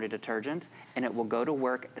alongside your laundry detergent, and it will go to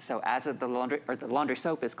work. So as the laundry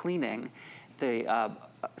soap is cleaning, the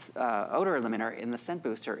odor eliminator in the scent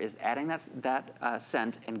booster is adding that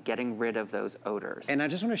scent and getting rid of those odors. And I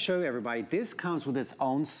just want to show everybody, this comes with its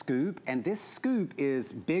own scoop, and this scoop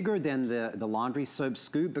is bigger than the laundry soap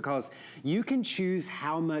scoop because you can choose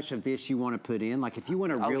how much of this you want to put in. Like if you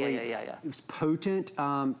want a really potent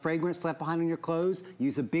fragrance left behind on your clothes,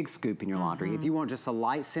 use a big scoop in your laundry. If you want just a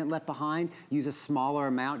light scent left behind, use a smaller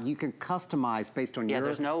amount. You can customize based on your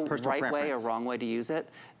personal preference. There's no right way or wrong way to use it.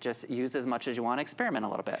 Just use as much as you want, experiment a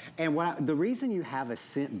little bit. And the reason you have a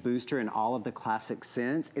scent booster in all of the classic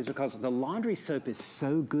scents is because the laundry soap is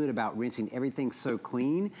so good about rinsing everything so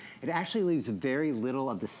clean, it actually leaves very little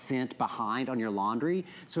of the scent behind on your laundry.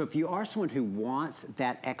 So if you are someone who wants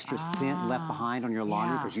that extra scent left behind on your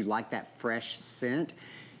laundry because you like that fresh scent,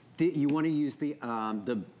 you want to use the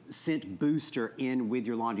scent booster in with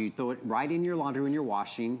your laundry. You throw it right in your laundry when you're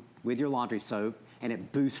washing with your laundry soap, and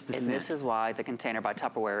it boosts the scent. And this is why the container by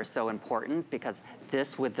Tupperware is so important, because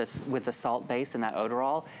this with the salt base and that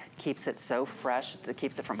odorol keeps it so fresh, it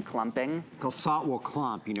keeps it from clumping. Because salt will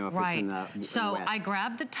clump, you know, if it's in the So wet. I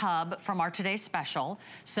grabbed the tub from our Today's Special.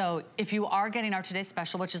 So if you are getting our Today's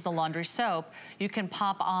Special, which is the laundry soap, you can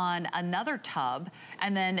pop on another tub,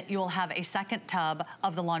 and then you'll have a second tub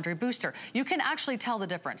of the laundry booster. You can actually tell the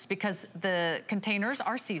difference because the containers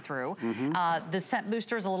are see-through. The scent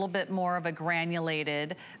booster is a little bit more of a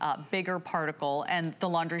granulated, bigger particle, and the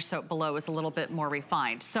laundry soap below is a little bit more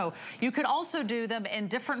refined. So you could also do them in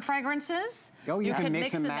different fragrances. Oh, you can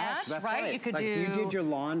mix and match. That's right. You could like do you did your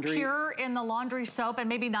laundry pure in the laundry soap, and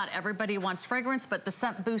maybe not everybody wants fragrance, but the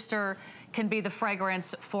scent booster can be the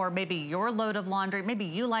fragrance for maybe your load of laundry. Maybe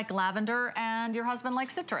you like lavender and your husband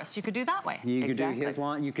likes citrus. You could do that way. You could do his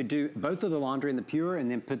laundry. You could do both of the laundry in the pure,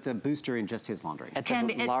 and then put the booster in just his laundry. At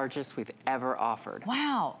the largest we've ever offered.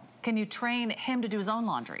 Wow. Can you train him to do his own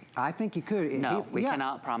laundry? I think you could. No, we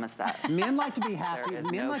cannot promise that. Men like to be happy.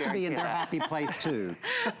 Men like to be in their happy place too.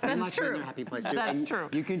 That's true. In their happy place too. That's true.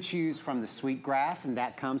 You can choose from the sweet grass, and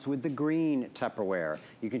that comes with the green Tupperware.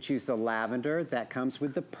 You can choose the lavender, that comes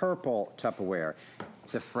with the purple Tupperware.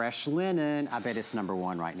 The fresh linen, I bet it's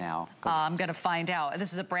 #1 right now. I'm gonna find out.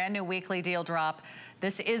 This is a brand new weekly deal drop.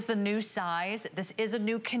 This is the new size. This is a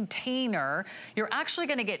new container. You're actually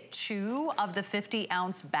gonna get 2 of the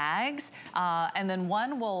 50-ounce bags, and then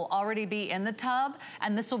 1 will already be in the tub,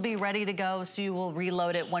 and this will be ready to go, so you will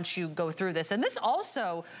reload it once you go through this. And this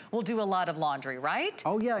also will do a lot of laundry, right?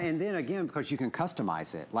 Oh yeah, and then again, because you can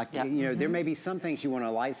customize it. Like, you know, there may be some things you want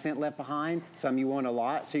a light scent left behind, some you want a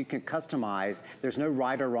lot, so you can customize. There's no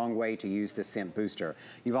right or wrong way to use the scent booster.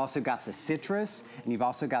 You've also got the citrus, and you've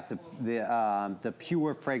also got the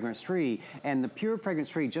pure fragrance-free. And the pure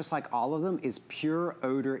fragrance-free, just like all of them, is pure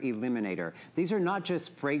odor eliminator. These are not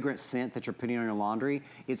just fragrance scent that you're putting on your laundry.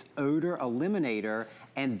 It's odor eliminator,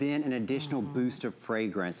 and then an additional boost of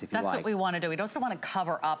fragrance, if you like. That's what we want to do. We don't want to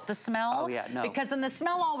cover up the smell. Oh yeah, no. Because then the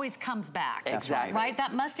smell always comes back. Exactly. Right?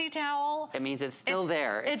 That musty towel. It means it's still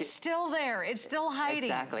there. It's still there. It's still hiding.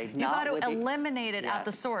 Exactly. You got to eliminate it at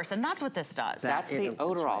the source, and that's what this does. That's the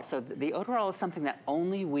odorol. Right. So the odorol is something that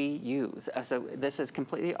only we use. So this is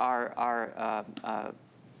completely our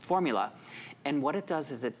formula. And what it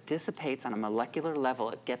does is it dissipates on a molecular level.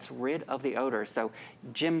 It gets rid of the odor. So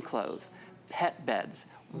gym clothes, pet beds,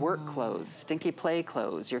 work clothes, stinky play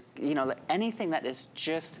clothes, you know, anything that is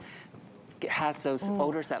just has those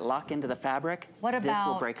odors that lock into the fabric, this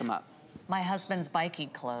will break them up. My husband's biking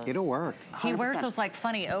clothes. It'll work. He wears those like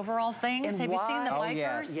funny overall things. Have you seen the bikers? Oh,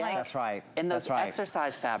 yes. Like, that's right. And those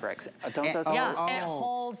exercise fabrics, don't those? It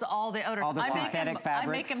holds all the odors. All the synthetic fabrics. I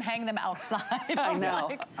make him hang them outside. I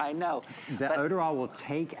know, I know. The odorol will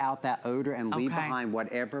take out that odor and leave behind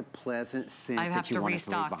whatever pleasant scent that you want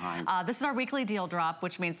to leave behind. This is our weekly deal drop,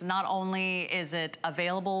 which means not only is it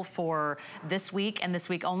available for this week and this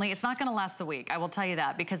week only, it's not going to last the week. I will tell you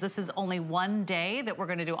that, because this is only one day that we're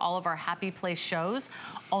going to do all of our Happy Place shows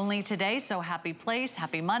only today. So happy place,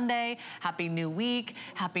 happy Monday, happy new week,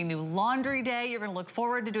 happy new laundry day. You're gonna look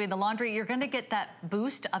forward to doing the laundry. You're gonna get that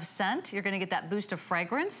boost of scent. You're gonna get that boost of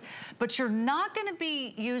fragrance, but you're not gonna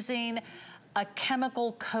be using a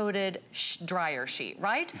chemical coated dryer sheet,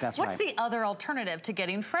 right? That's What's the other alternative to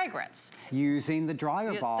getting fragrance? Using the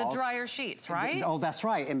dryer balls. The dryer sheets, right? Oh, that's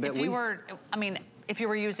right. And if you were, I mean, if you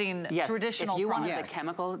were using yes, traditional if you products. wanted the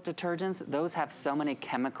chemical detergents, those have so many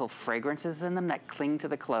chemical fragrances in them that cling to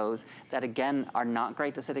the clothes that, again, are not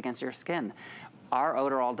great to sit against your skin. Our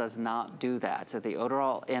Odorol does not do that. So the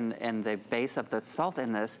Odorol in the base of the salt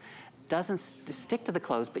in this doesn't stick to the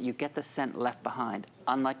clothes, but you get the scent left behind,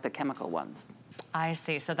 unlike the chemical ones. I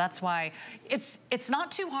see. So that's why it's not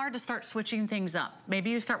too hard to start switching things up. Maybe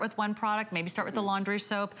you start with one product, maybe start with the laundry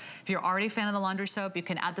soap. If you're already a fan of the laundry soap, you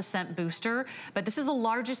can add the scent booster. But this is the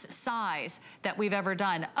largest size that we've ever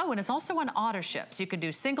done. Oh, and it's also on auto ship. So you can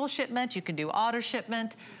do single shipment, you can do auto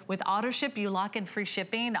shipment. With auto ship, you lock in free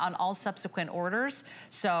shipping on all subsequent orders.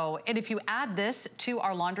 So, and if you add this to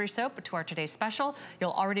our laundry soap, to our today's special,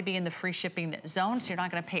 you'll already be in the free shipping zone. So you're not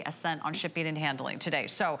gonna pay a cent on shipping and handling today.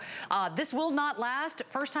 So this will not last.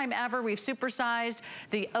 First time ever, we've supersized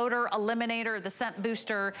the odor eliminator, the scent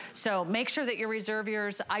booster. So make sure that you reserve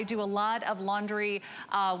yours. I do a lot of laundry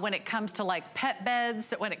when it comes to like pet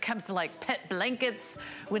beds, when it comes to like pet blankets,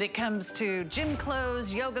 when it comes to gym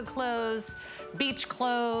clothes, yoga clothes, beach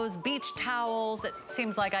towels. It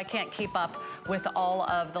seems like I can't keep up with all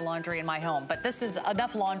of the laundry in my home, but this is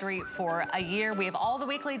enough laundry for a year. We have all the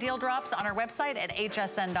weekly deal drops on our website at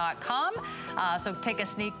hsn.com. So take a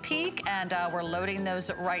sneak peek, and we're loading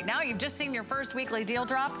those right now. You've just seen your first weekly deal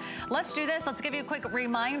drop. Let's do this. Let's give you a quick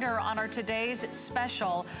reminder on our today's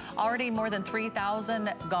special. Already more than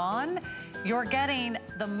 3,000 gone. You're getting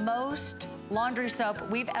the most laundry soap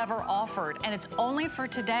we've ever offered, and it's only for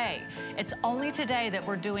today. It's only today that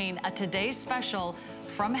we're doing a today's special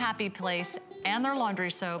from Happy Place and their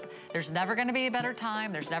laundry soap. There's never gonna be a better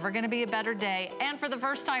time. There's never gonna be a better day. And for the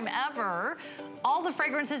first time ever, all the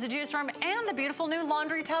fragrances to choose from and the beautiful new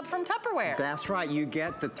laundry tub from Tupperware. That's right, you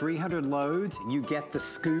get the 300 loads, you get the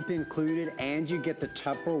scoop included, and you get the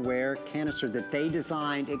Tupperware canister that they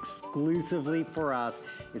designed exclusively for us.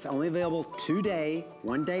 It's only available today,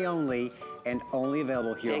 one day only, and only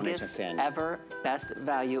available here on HSN. Biggest ever, best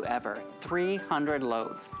value ever, 300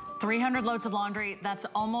 loads. 300 loads of laundry, that's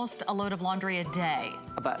almost a load of laundry a day.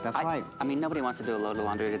 But that's right. I mean, nobody wants to do a load of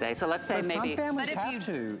laundry today. So let's say but maybe. Some families have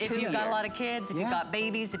to. If you've got a lot of kids, if you've got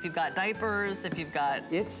babies, if you've got diapers, if you've got.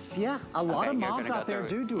 It's, yeah, a lot of moms out there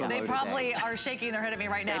do a load They probably a day. are shaking their head at me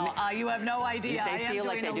right now. You have no idea. They feel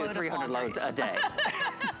like they do 300 loads a day.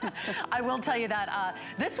 I will tell you that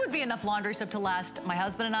this would be enough laundry soap to last my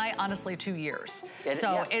husband and I, honestly, 2 years.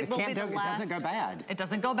 It will be the last. It doesn't go bad. It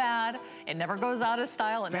doesn't go bad. It never goes out of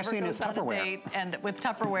style. Especially it never goes out of date. And with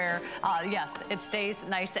Tupperware, yes, it stays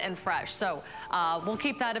nice and fresh. So we'll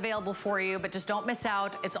keep that available for you, but just don't miss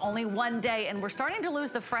out. It's only one day, and we're starting to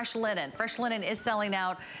lose the fresh linen. Fresh linen is selling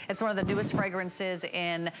out. It's one of the newest fragrances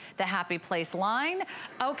in the Happy Place line.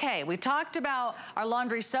 Okay, we talked about our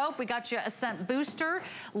laundry soap. We got you a scent booster.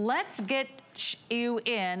 Let's get you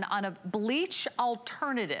in on a bleach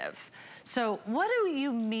alternative. So what do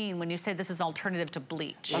you mean when you say this is alternative to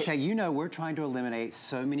bleach? Okay, you know we're trying to eliminate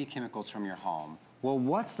so many chemicals from your home. Well,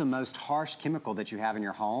 what's the most harsh chemical that you have in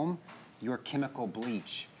your home? Your chemical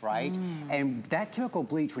bleach, right? And that chemical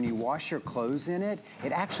bleach, when you wash your clothes in it,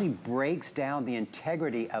 it actually breaks down the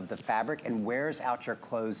integrity of the fabric and wears out your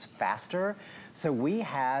clothes faster. So we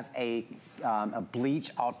have a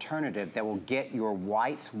bleach alternative that will get your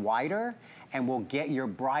whites whiter and will get your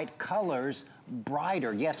bright colors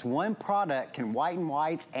brighter. Yes, one product can whiten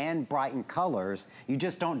whites and brighten colors. You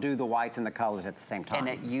just don't do the whites and the colors at the same time. And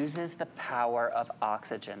it uses the power of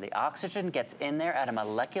oxygen. The oxygen gets in there at a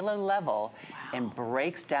molecular level and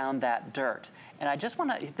breaks down that dirt. And I just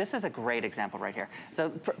want to, this is a great example right here. So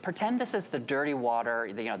pretend this is the dirty water,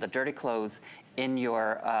 the dirty clothes in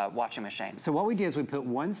your washing machine. So what we did is we put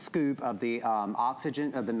 1 scoop of the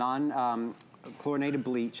oxygen, of the non-chlorinated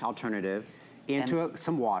bleach alternative into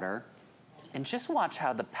some water. And just watch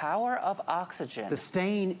how the power of oxygen, the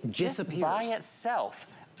stain disappears. Just by itself,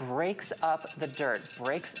 breaks up the dirt,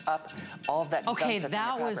 breaks up all that gunk that's in your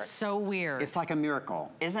fabric. That was so weird. It's like a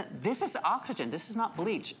miracle. This is oxygen. This is not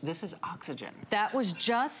bleach. This is oxygen. That was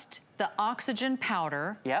just the oxygen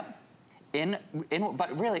powder. Yep.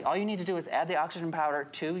 But really, all you need to do is add the oxygen powder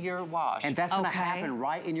to your wash. And that's gonna happen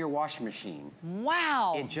right in your washing machine.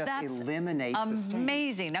 Wow. It just eliminates the stain.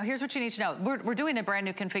 Amazing. Now here's what you need to know. We're doing a brand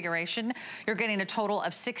new configuration. You're getting a total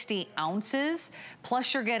of 60 ounces,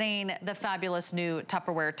 plus you're getting the fabulous new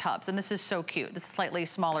Tupperware tubs. And this is so cute. This is slightly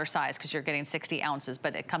smaller size because you're getting 60 ounces,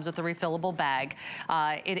 but it comes with a refillable bag.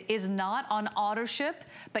 It is not on auto ship,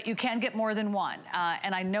 but you can get more than one.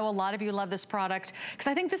 And I know a lot of you love this product because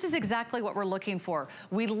I think this is exactly exactly what we're looking for.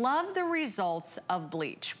 We love the results of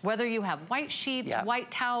bleach. Whether you have white sheets, white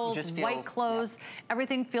towels, white clothes,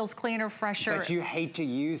 everything feels cleaner, fresher. But you hate to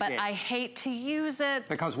use it. But I hate to use it.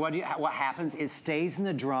 Because what happens is stays in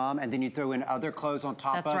the drum, and then you throw in other clothes on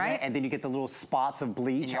top of it, and then you get the little spots of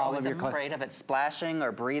bleach all over your clothes. You're afraid of it splashing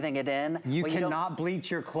or breathing it in. You cannot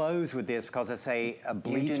bleach your clothes with this because it's a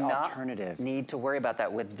bleach alternative. You do not need to worry about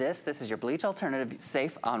that. With this is your bleach alternative,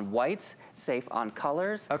 safe on whites, safe on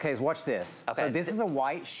colors. Okay, so watch this. Okay. So this is a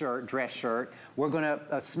white shirt, dress shirt. We're gonna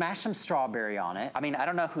smash some strawberry on it. I mean, I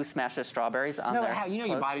don't know who smashes strawberries on their you know,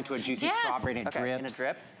 you bite into a juicy strawberry and it drips. And it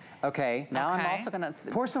drips. Okay. Now I'm also gonna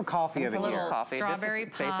pour some coffee over here. Strawberry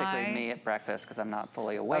this is basically me at breakfast because I'm not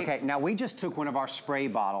fully awake. Okay, now we just took one of our spray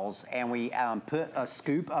bottles and we put a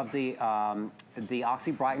scoop of the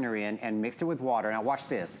Oxy Brightener in and mixed it with water. Now watch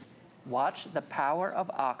this. Watch the power of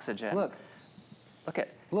oxygen. Look.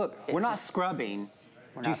 Look, we're not scrubbing.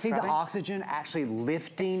 Do you see the oxygen actually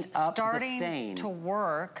lifting up the stain? Starting to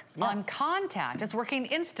work on contact. It's working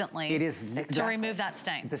instantly to remove that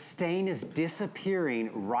stain. The stain is disappearing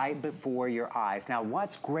right before your eyes. Now,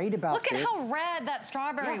 what's great about this... Look at how red that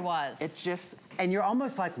strawberry was. It's just... And you're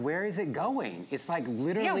almost like, where is it going? It's like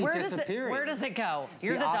literally disappearing. Where does it go?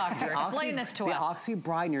 You're the doctor. Explain this to us. The Oxy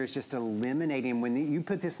Brightener is just eliminating. When you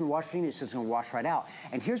put this in the wash machine, it's just going to wash right out.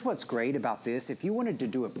 And here's what's great about this. If you wanted to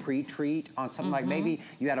do a pre-treat on something like maybe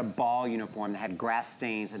you had a ball uniform that had grass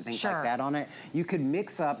stains and things like that on it, you could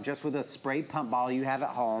mix up just with a spray pump bottle you have at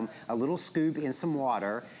home, a little scoop in some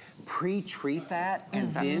water, pre-treat that,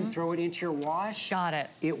 and then throw it into your wash. Got it.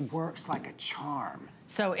 It works like a charm.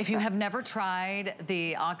 So if you have never tried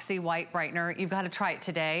the Oxy White Brightener, you've got to try it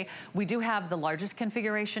today. We do have the largest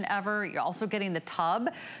configuration ever. You're also getting the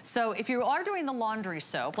tub. So if you are doing the laundry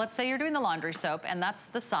soap, let's say you're doing the laundry soap, and that's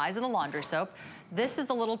the size of the laundry soap, this is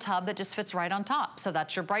the little tub that just fits right on top. So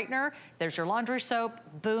that's your brightener, there's your laundry soap,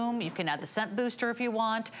 boom, you can add the scent booster if you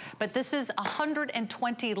want, but this is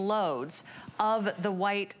 120 loads of the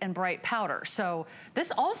white and bright powder. So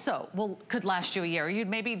this also could last you a year. You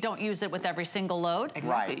maybe don't use it with every single load.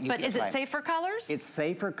 Exactly. Right. But is it safe for colors? It's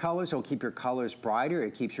safe for colors. It'll keep your colors brighter.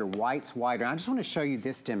 It keeps your whites whiter. I just want to show you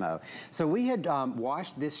this demo. So we had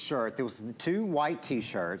washed this shirt. There was 2 white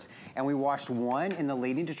t-shirts, and we washed one in the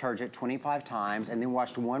leading detergent 25 times, and then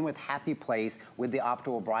washed one with Happy Place with the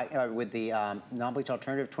non-bleach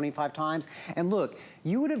alternative 25 times. And look,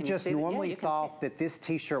 you would have just normally thought that this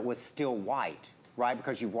t-shirt was still white, right?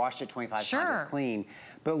 Because you've washed it 25 times, it's clean.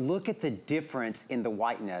 But look at the difference in the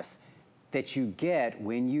whiteness that you get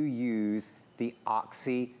when you use the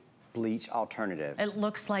Oxy bleach alternative. It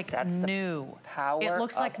looks like new. It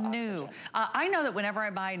looks like new. I know that whenever I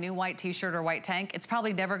buy a new white t-shirt or white tank, it's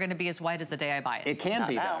probably never going to be as white as the day I buy it. It can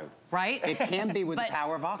be though. Right? It can be with the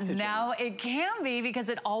power of oxygen. Now it can be because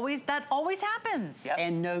that always happens. Yep.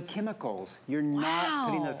 And no chemicals. You're not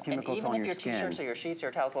putting those chemicals on your skin. Even if your t-shirts or your sheets or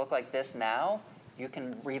your towels look like this now, you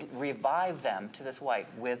can revive them to this white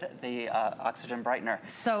with the Oxygen Brightener.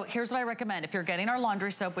 So here's what I recommend. If you're getting our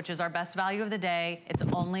laundry soap, which is our best value of the day, it's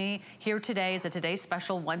only here today, it's a today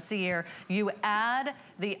special once a year. You add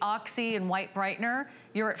the Oxy and White Brightener,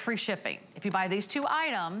 you're at free shipping. If you buy these 2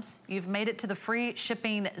 items, you've made it to the free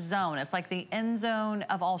shipping zone. It's like the end zone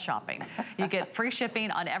of all shopping. You get free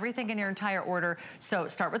shipping on everything in your entire order. So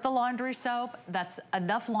start with the laundry soap. That's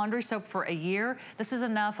enough laundry soap for a year. This is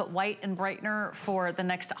enough White and Brightener for the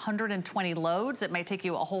next 120 loads. It may take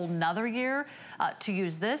you a whole nother year to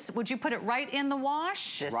use this. Would you put it right in the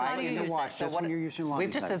wash? Right in the wash, just when you're using laundry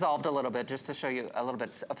soap. We've just dissolved a little bit just to show you a little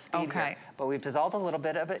bit of speed here. But we've dissolved a little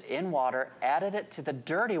bit of it in water, added it to the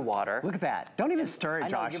dirty water. Look at that. Don't even stir it,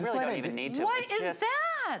 Josh. You really don't even need to. What is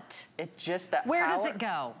that? It's just that Where does it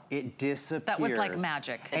go? It disappears. That was like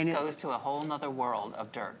magic. It goes to a whole nother world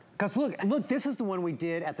of dirt. Because look, this is the one we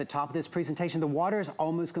did at the top of this presentation. The water is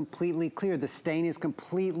almost completely clear. The stain is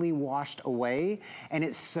completely washed away, and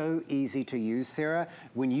it's so easy to use, Sarah.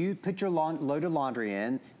 When you put your load of laundry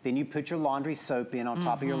in, then you put your laundry soap in on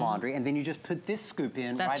top of your laundry, and then you just put this scoop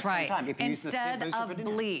in right at the same time. If you instead use the of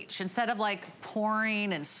bleach, instead of like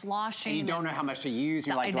pouring and sloshing. And you don't know how much to use.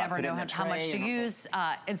 You're like, I never know how much to use.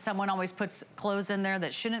 And someone always puts clothes in there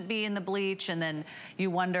that shouldn't be in the bleach, and then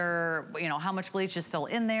you wonder, how much bleach is still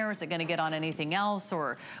in there? Is it going to get on anything else,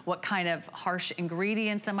 or what kind of harsh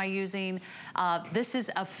ingredients am I using? This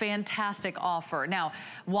is a fantastic offer. Now,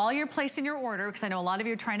 while you're placing your order, because I know a lot of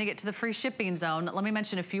you are trying to get to the free shipping zone, let me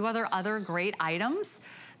mention a few other great items,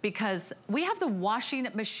 because we have the washing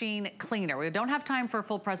machine cleaner. We don't have time for a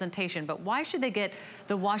full presentation, but why should they get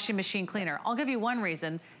the washing machine cleaner? I'll give you one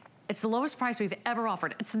reason. It's the lowest price we've ever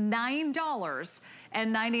offered. It's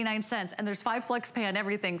 $9.99, and there's 5 flex pay on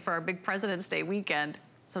everything for our big President's Day weekend.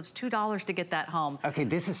 So it's $2 to get that home. Okay,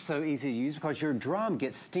 this is so easy to use because your drum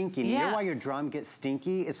gets stinky. Yes. You know why your drum gets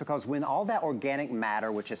stinky? It's because when all that organic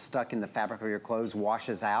matter, which is stuck in the fabric of your clothes,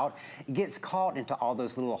 washes out, it gets caught into all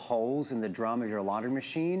those little holes in the drum of your laundry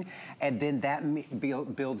machine, and then that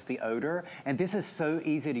builds the odor. And this is so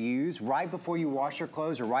easy to use. Right before you wash your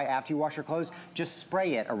clothes or right after you wash your clothes, just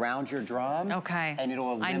spray it around your drum. Okay. And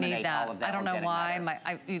it'll eliminate all of that. I don't know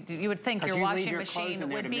why. You would think your washing machine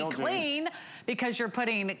would be clean because you're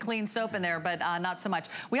putting clean soap in there, but not so much.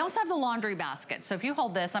 We also have the laundry basket. So if you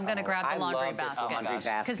hold this, I'm going to grab the laundry basket.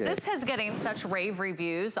 Because this is getting such rave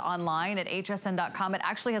reviews online at hsn.com. It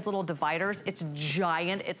actually has little dividers. It's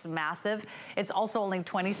giant. It's massive. It's also only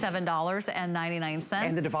 $27.99.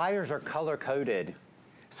 And the dividers are color-coded.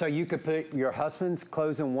 So you could put your husband's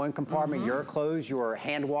clothes in one compartment, your clothes, your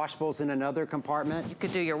hand washables in another compartment. You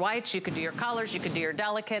could do your whites, you could do your colors, you could do your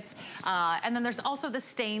delicates. And then there's also the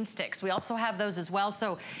stain sticks. We also have those as well.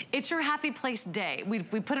 So it's your happy place day. We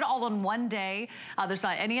put it all in one day. There's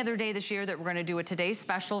not any other day this year that we're gonna do a today's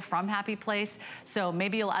special from Happy Place. So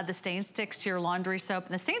maybe you'll add the stain sticks to your laundry soap.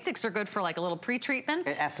 And the stain sticks are good for like a little pre-treatment.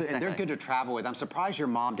 Absolutely, exactly. And they're good to travel with. I'm surprised your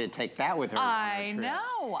mom didn't take that with her. I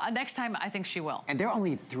know. Next time, I think she will. And there are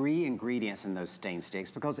only 3 ingredients in those stain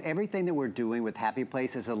sticks because everything that we're doing with Happy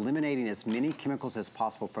Place is eliminating as many chemicals as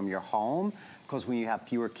possible from your home, because when you have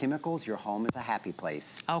fewer chemicals, your home is a happy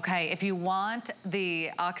place. Okay, if you want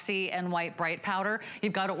the Oxy and White Bright Powder,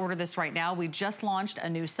 you've got to order this right now. We just launched a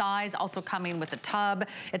new size, also coming with a tub.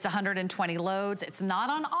 It's 120 loads. It's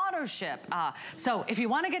not on auto ship. So if you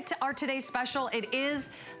want to get to our today's special, it is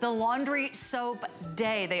the laundry soap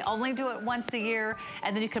day. They only do it once a year,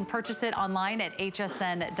 and then you can purchase it online at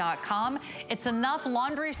hsn.com. It's enough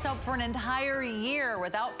laundry soap for an entire year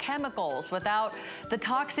without chemicals, without the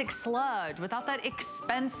toxic sludge, without that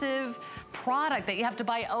expensive product that you have to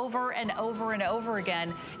buy over and over and over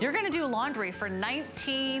again. You're gonna do laundry for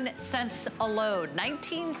 19 cents a load.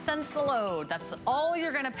 19 cents a load. That's all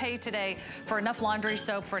you're gonna pay today for enough laundry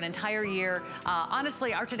soap for an entire year.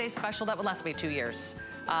 Honestly, our today's special, that would last me 2 years.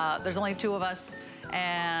 There's only 2 of us.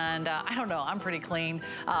 And I don't know, I'm pretty clean.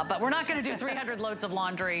 But we're not gonna do 300 loads of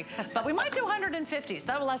laundry, but we might do 150, so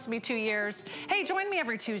that'll last me 2 years. Hey, join me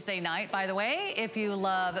every Tuesday night, by the way, if you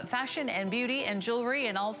love fashion and beauty and jewelry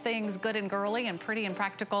and all things good and girly and pretty and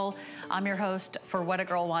practical. I'm your host for What a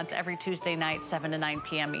Girl Wants every Tuesday night, 7 to 9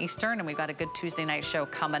 p.m. Eastern, and we've got a good Tuesday night show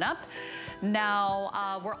coming up.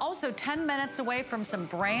 Now, we're also 10 minutes away from some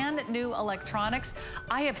brand new electronics.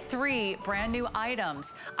 I have 3 brand new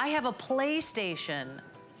items. I have a PlayStation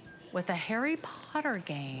with a Harry Potter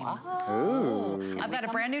game. Wow. I've got a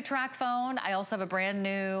brand new track phone. I also have a brand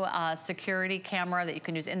new security camera that you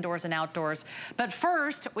can use indoors and outdoors. But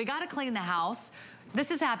first, we gotta clean the house. This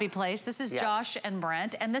is Happy Place. This is Josh and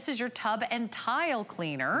Brent, and this is your tub and tile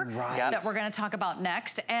cleaner that we're gonna talk about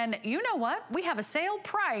next. And you know what? We have a sale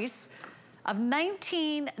price of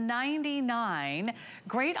 $19.99.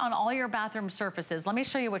 Great on all your bathroom surfaces. Let me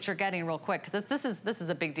show you what you're getting real quick, because this is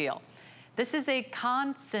a big deal. This is a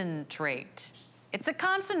concentrate. It's a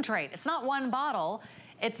concentrate. It's not one bottle.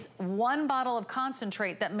 It's one bottle of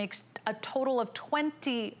concentrate that makes a total of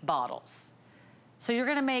 20 bottles. So you're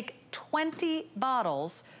gonna make 20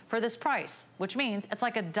 bottles for this price, which means it's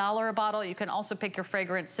like $1 a bottle. You can also pick your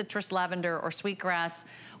fragrance, citrus, lavender, or sweetgrass.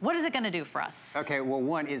 What is it gonna do for us? Okay, well,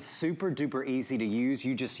 one, it's super duper easy to use.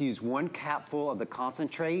 You just use 1 capful of the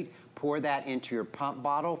concentrate, pour that into your pump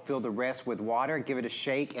bottle, fill the rest with water, give it a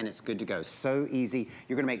shake, and it's good to go. So easy.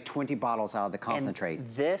 You're gonna make 20 bottles out of the concentrate. And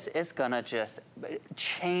this is gonna just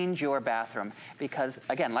change your bathroom because,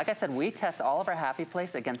 again, like I said, we test all of our Happy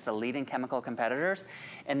Place against the leading chemical competitors,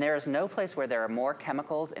 and there is no place where there are more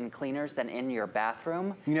chemicals and cleaners than in your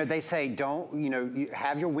bathroom. You know, they say don't, you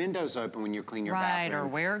have your windows open when you clean your bathroom. Right, or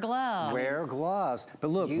wear gloves. Wear gloves. But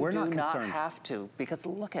look, we're not concerned. You do not have to, because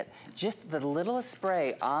look at just the littlest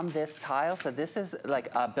spray on this tile. So this is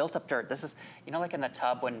like built up dirt. This is, like in a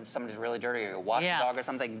tub when somebody's really dirty or you wash a dog or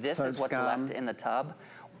something, this is what's left in the tub.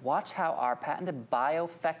 Watch how our patented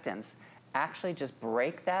bioeffectants actually just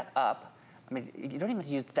break that up. I mean, you don't even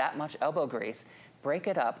use that much elbow grease. Break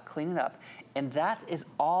it up, clean it up, and that is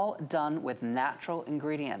all done with natural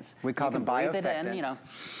ingredients. We call them bioeffectants. Breathe it in,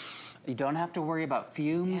 You don't have to worry about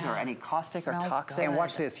fumes or any caustic or toxic. And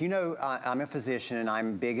watch this. I'm a physician and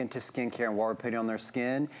I'm big into skincare and what we're putting on their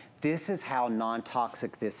skin. This is how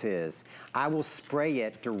non-toxic this is. I will spray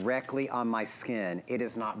it directly on my skin. It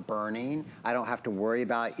is not burning. I don't have to worry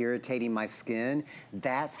about irritating my skin.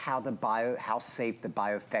 That's how safe the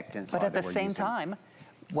bioeffectants are. But at the same time,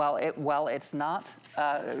 while it's not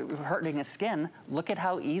hurting his skin, look at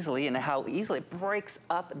how easily it breaks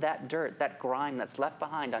up that dirt, that grime that's left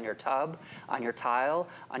behind on your tub, on your tile,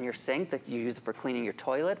 on your sink that you use for cleaning your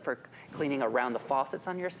toilet, for cleaning around the faucets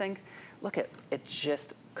on your sink. Look at it,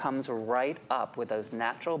 just comes right up with those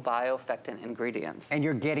natural bioeffectant ingredients. And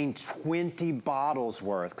you're getting 20 bottles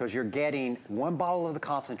worth, because you're getting 1 bottle of the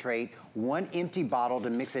concentrate, 1 empty bottle to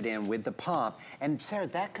mix it in with the pump. And Sarah,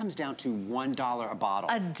 that comes down to $1 a bottle.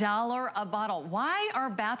 $1 a bottle. Why are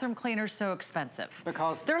bathroom cleaners so expensive?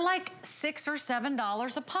 Because they're like $6 or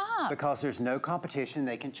 $7 a pop. Because there's no competition.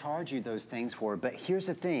 They can charge you those things for it. But here's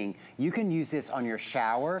the thing. You can use this on your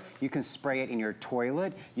shower. You can spray it in your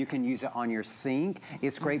toilet. You can use it on your sink.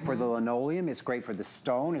 It's great for the linoleum. It's great for the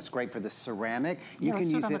stone. It's great for the ceramic. You can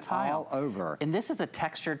use it all over. And this is a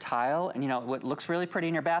textured tile. And you know, it looks really pretty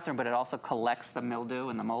in your bathroom, but it also collects the mildew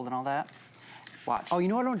and the mold and all that. Watch. Oh, you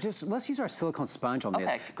know what? Let's use our silicone sponge on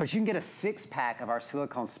this. Because you can get a 6-pack of our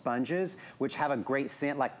silicone sponges, which have a great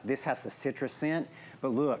scent. Like this has the citrus scent. But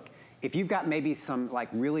look, if you've got maybe some like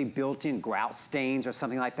really built-in grout stains or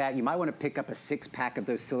something like that, you might want to pick up a 6-pack of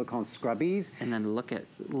those silicone scrubbies. And then look at,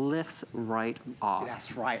 lifts right off.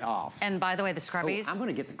 That's right off. And by the way, the scrubbies. Oh, I'm going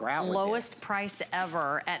to get the grout with lowest this. price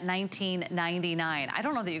ever at $19.99. I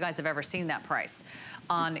don't know that you guys have ever seen that price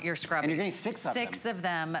on your scrubbies. And you're getting 6 of them. 6 of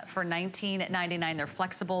them for $19.99. They're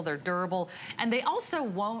flexible, they're durable, and they also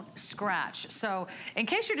won't scratch. So in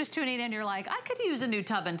case you're just tuning in, you're like, I could use a new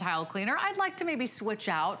tub and tile cleaner. I'd like to maybe switch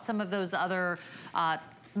out some of those other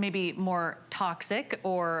maybe more toxic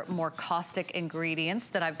or more caustic ingredients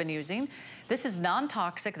that I've been using. This is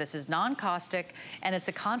non-toxic, this is non-caustic, and it's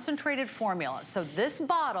a concentrated formula. So this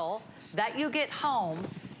bottle that you get home,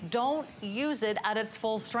 don't use it at its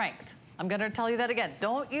full strength. I'm gonna tell you that again.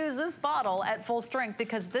 Don't use this bottle at full strength,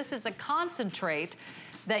 because this is a concentrate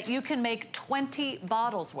that you can make 20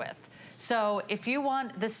 bottles with. So if you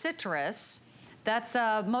want the citrus, that's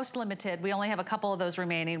most limited. We only have a couple of those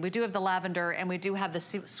remaining. We do have the lavender, and we do have the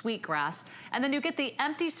sweetgrass. And then you get the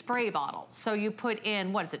empty spray bottle. So you put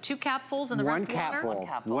in, what is it, 2 capfuls and the rest water? 1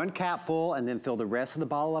 capful. 1 capful, and then fill the rest of the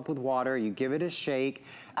bottle up with water. You give it a shake,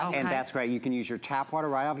 and that's great. You can use your tap water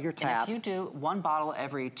right off your tap. And if you do 1 bottle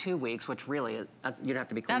every 2 weeks, which really, you'd have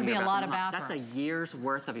to be cleaning That'd be your a lot of bathroom. bathrooms. That's a year's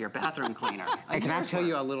worth of your bathroom cleaner. And can I tell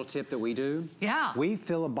you a little tip that we do? Yeah. We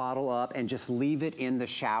fill a bottle up and just leave it in the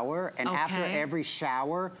shower, and after every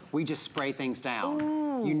shower, we just spray things down.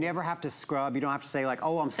 Ooh. You never have to scrub. You don't have to say like,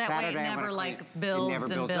 oh, on Saturday I'm gonna clean. Builds it never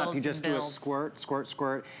and builds up. You builds just and do a builds. squirt, squirt,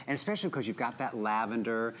 squirt. And especially because you've got that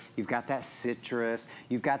lavender, you've got that citrus,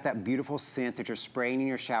 you've got that beautiful scent that you're spraying in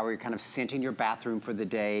your shower. You're kind of scenting your bathroom for the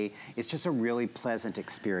day. It's just a really pleasant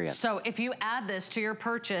experience. So if you add this to your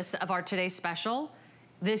purchase of our today's special,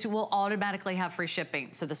 this will automatically have free shipping.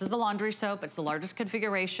 So this is the laundry soap. It's the largest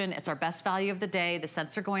configuration. It's our best value of the day. The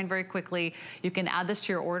scents are going very quickly. You can add this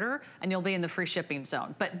to your order and you'll be in the free shipping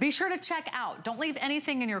zone. But be sure to check out. Don't leave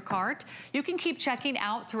anything in your cart. You can keep checking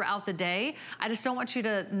out throughout the day. I just don't want you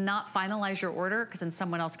to not finalize your order, because then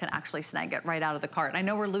someone else can actually snag it right out of the cart. I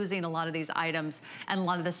know we're losing a lot of these items, and a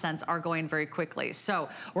lot of the scents are going very quickly. So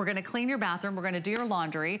we're gonna clean your bathroom. We're gonna do your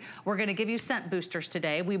laundry. We're gonna give you scent boosters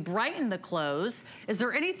today. We brighten the clothes. Is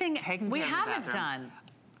there anything we haven't done?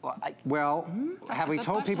 Well, have we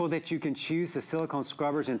told people that you can choose the silicone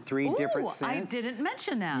scrubbers in 3 different scents? I didn't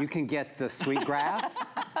mention that. You can get the sweetgrass,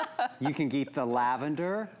 you can get the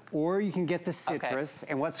lavender, or you can get the citrus.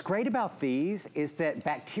 And what's great about these is that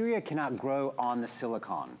bacteria cannot grow on the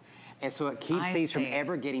silicone. And so it keeps these from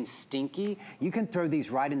ever getting stinky. You can throw these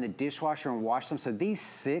right in the dishwasher and wash them. So these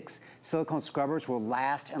 6 silicone scrubbers will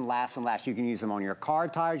last and last and last. You can use them on your car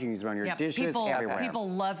tires, you can use them on your dishes, everywhere. People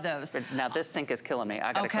love those. Now this sink is killing me.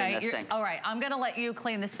 I gotta clean this sink. All right, I'm gonna let you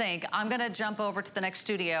clean the sink. I'm gonna jump over to the next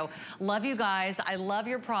studio. Love you guys. I love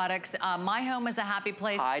your products. My home is a happy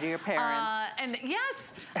place. Hi to your parents. And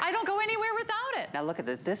yes, I don't go anywhere without it. Now look at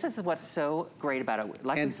this. This is what's so great about it.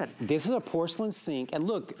 Like we said, this is a porcelain sink. And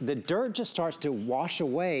look, the dirt just starts to wash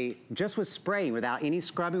away just with spraying, without any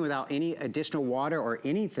scrubbing, without any additional water or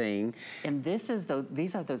anything. And these are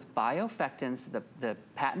those bioeffectants, the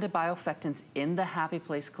patented bioeffectants in the Happy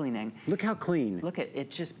Place cleaning. Look how clean. Look at it,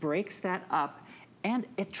 just breaks that up. And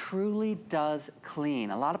it truly does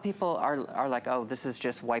clean. A lot of people are like, oh, this is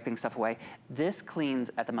just wiping stuff away. This cleans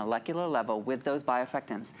at the molecular level with those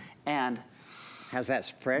bioeffectants. And has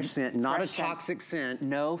that fresh scent, not a toxic scent.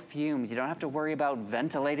 No fumes. You don't have to worry about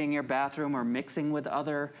ventilating your bathroom or mixing with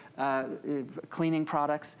other cleaning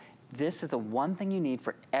products. This is the one thing you need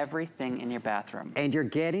for everything in your bathroom. And you're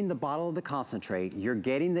getting the bottle of the concentrate, you're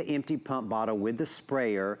getting the empty pump bottle with the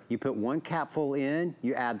sprayer, you put 1 capful in,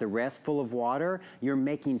 you add the rest full of water, you're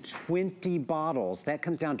making 20 bottles. That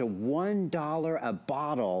comes down to $1 a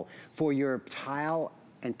bottle for your tile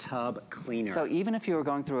and tub cleaner. So even if you were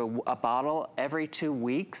going through a bottle every 2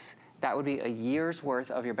 weeks, that would be a year's worth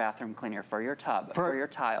of your bathroom cleaner for your tub, for your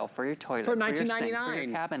tile, for your toilet, for your sink, $19.99. for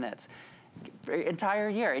your cabinets. For your entire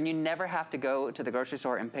year, and you never have to go to the grocery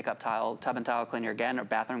store and pick up tub and tile cleaner again or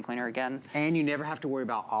bathroom cleaner again. And you never have to worry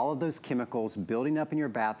about all of those chemicals building up in your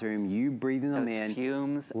bathroom, you breathing them in,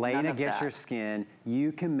 fumes, laying against your skin.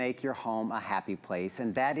 You can make your home a happy place,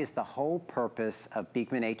 and that is the whole purpose of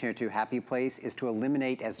Beekman 1802 Happy Place, is to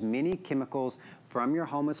eliminate as many chemicals from your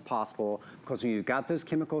home as possible, because when you've got those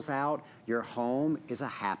chemicals out, your home is a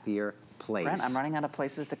happier place. Brent, I'm running out of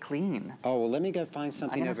places to clean. Oh, well, let me go find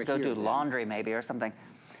something over here. I'm gonna have to go do laundry maybe or something.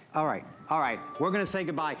 All right. We're gonna say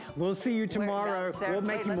goodbye. We'll see you tomorrow. We'll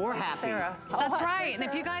make you more happy. That's right. And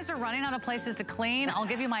if you guys are running out of places to clean, I'll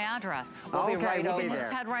give you my address. We'll be right over. We'll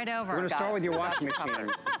just head right over. We're gonna start with your washing machine.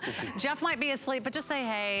 Jeff might be asleep, but just say,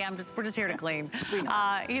 hey, we're just here to clean.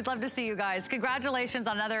 He'd love to see you guys. Congratulations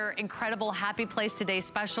on another incredible Happy Place Today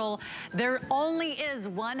special. There only is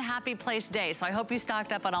one Happy Place day, so I hope you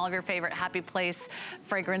stocked up on all of your favorite Happy Place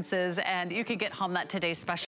fragrances, and you can get home that Today special.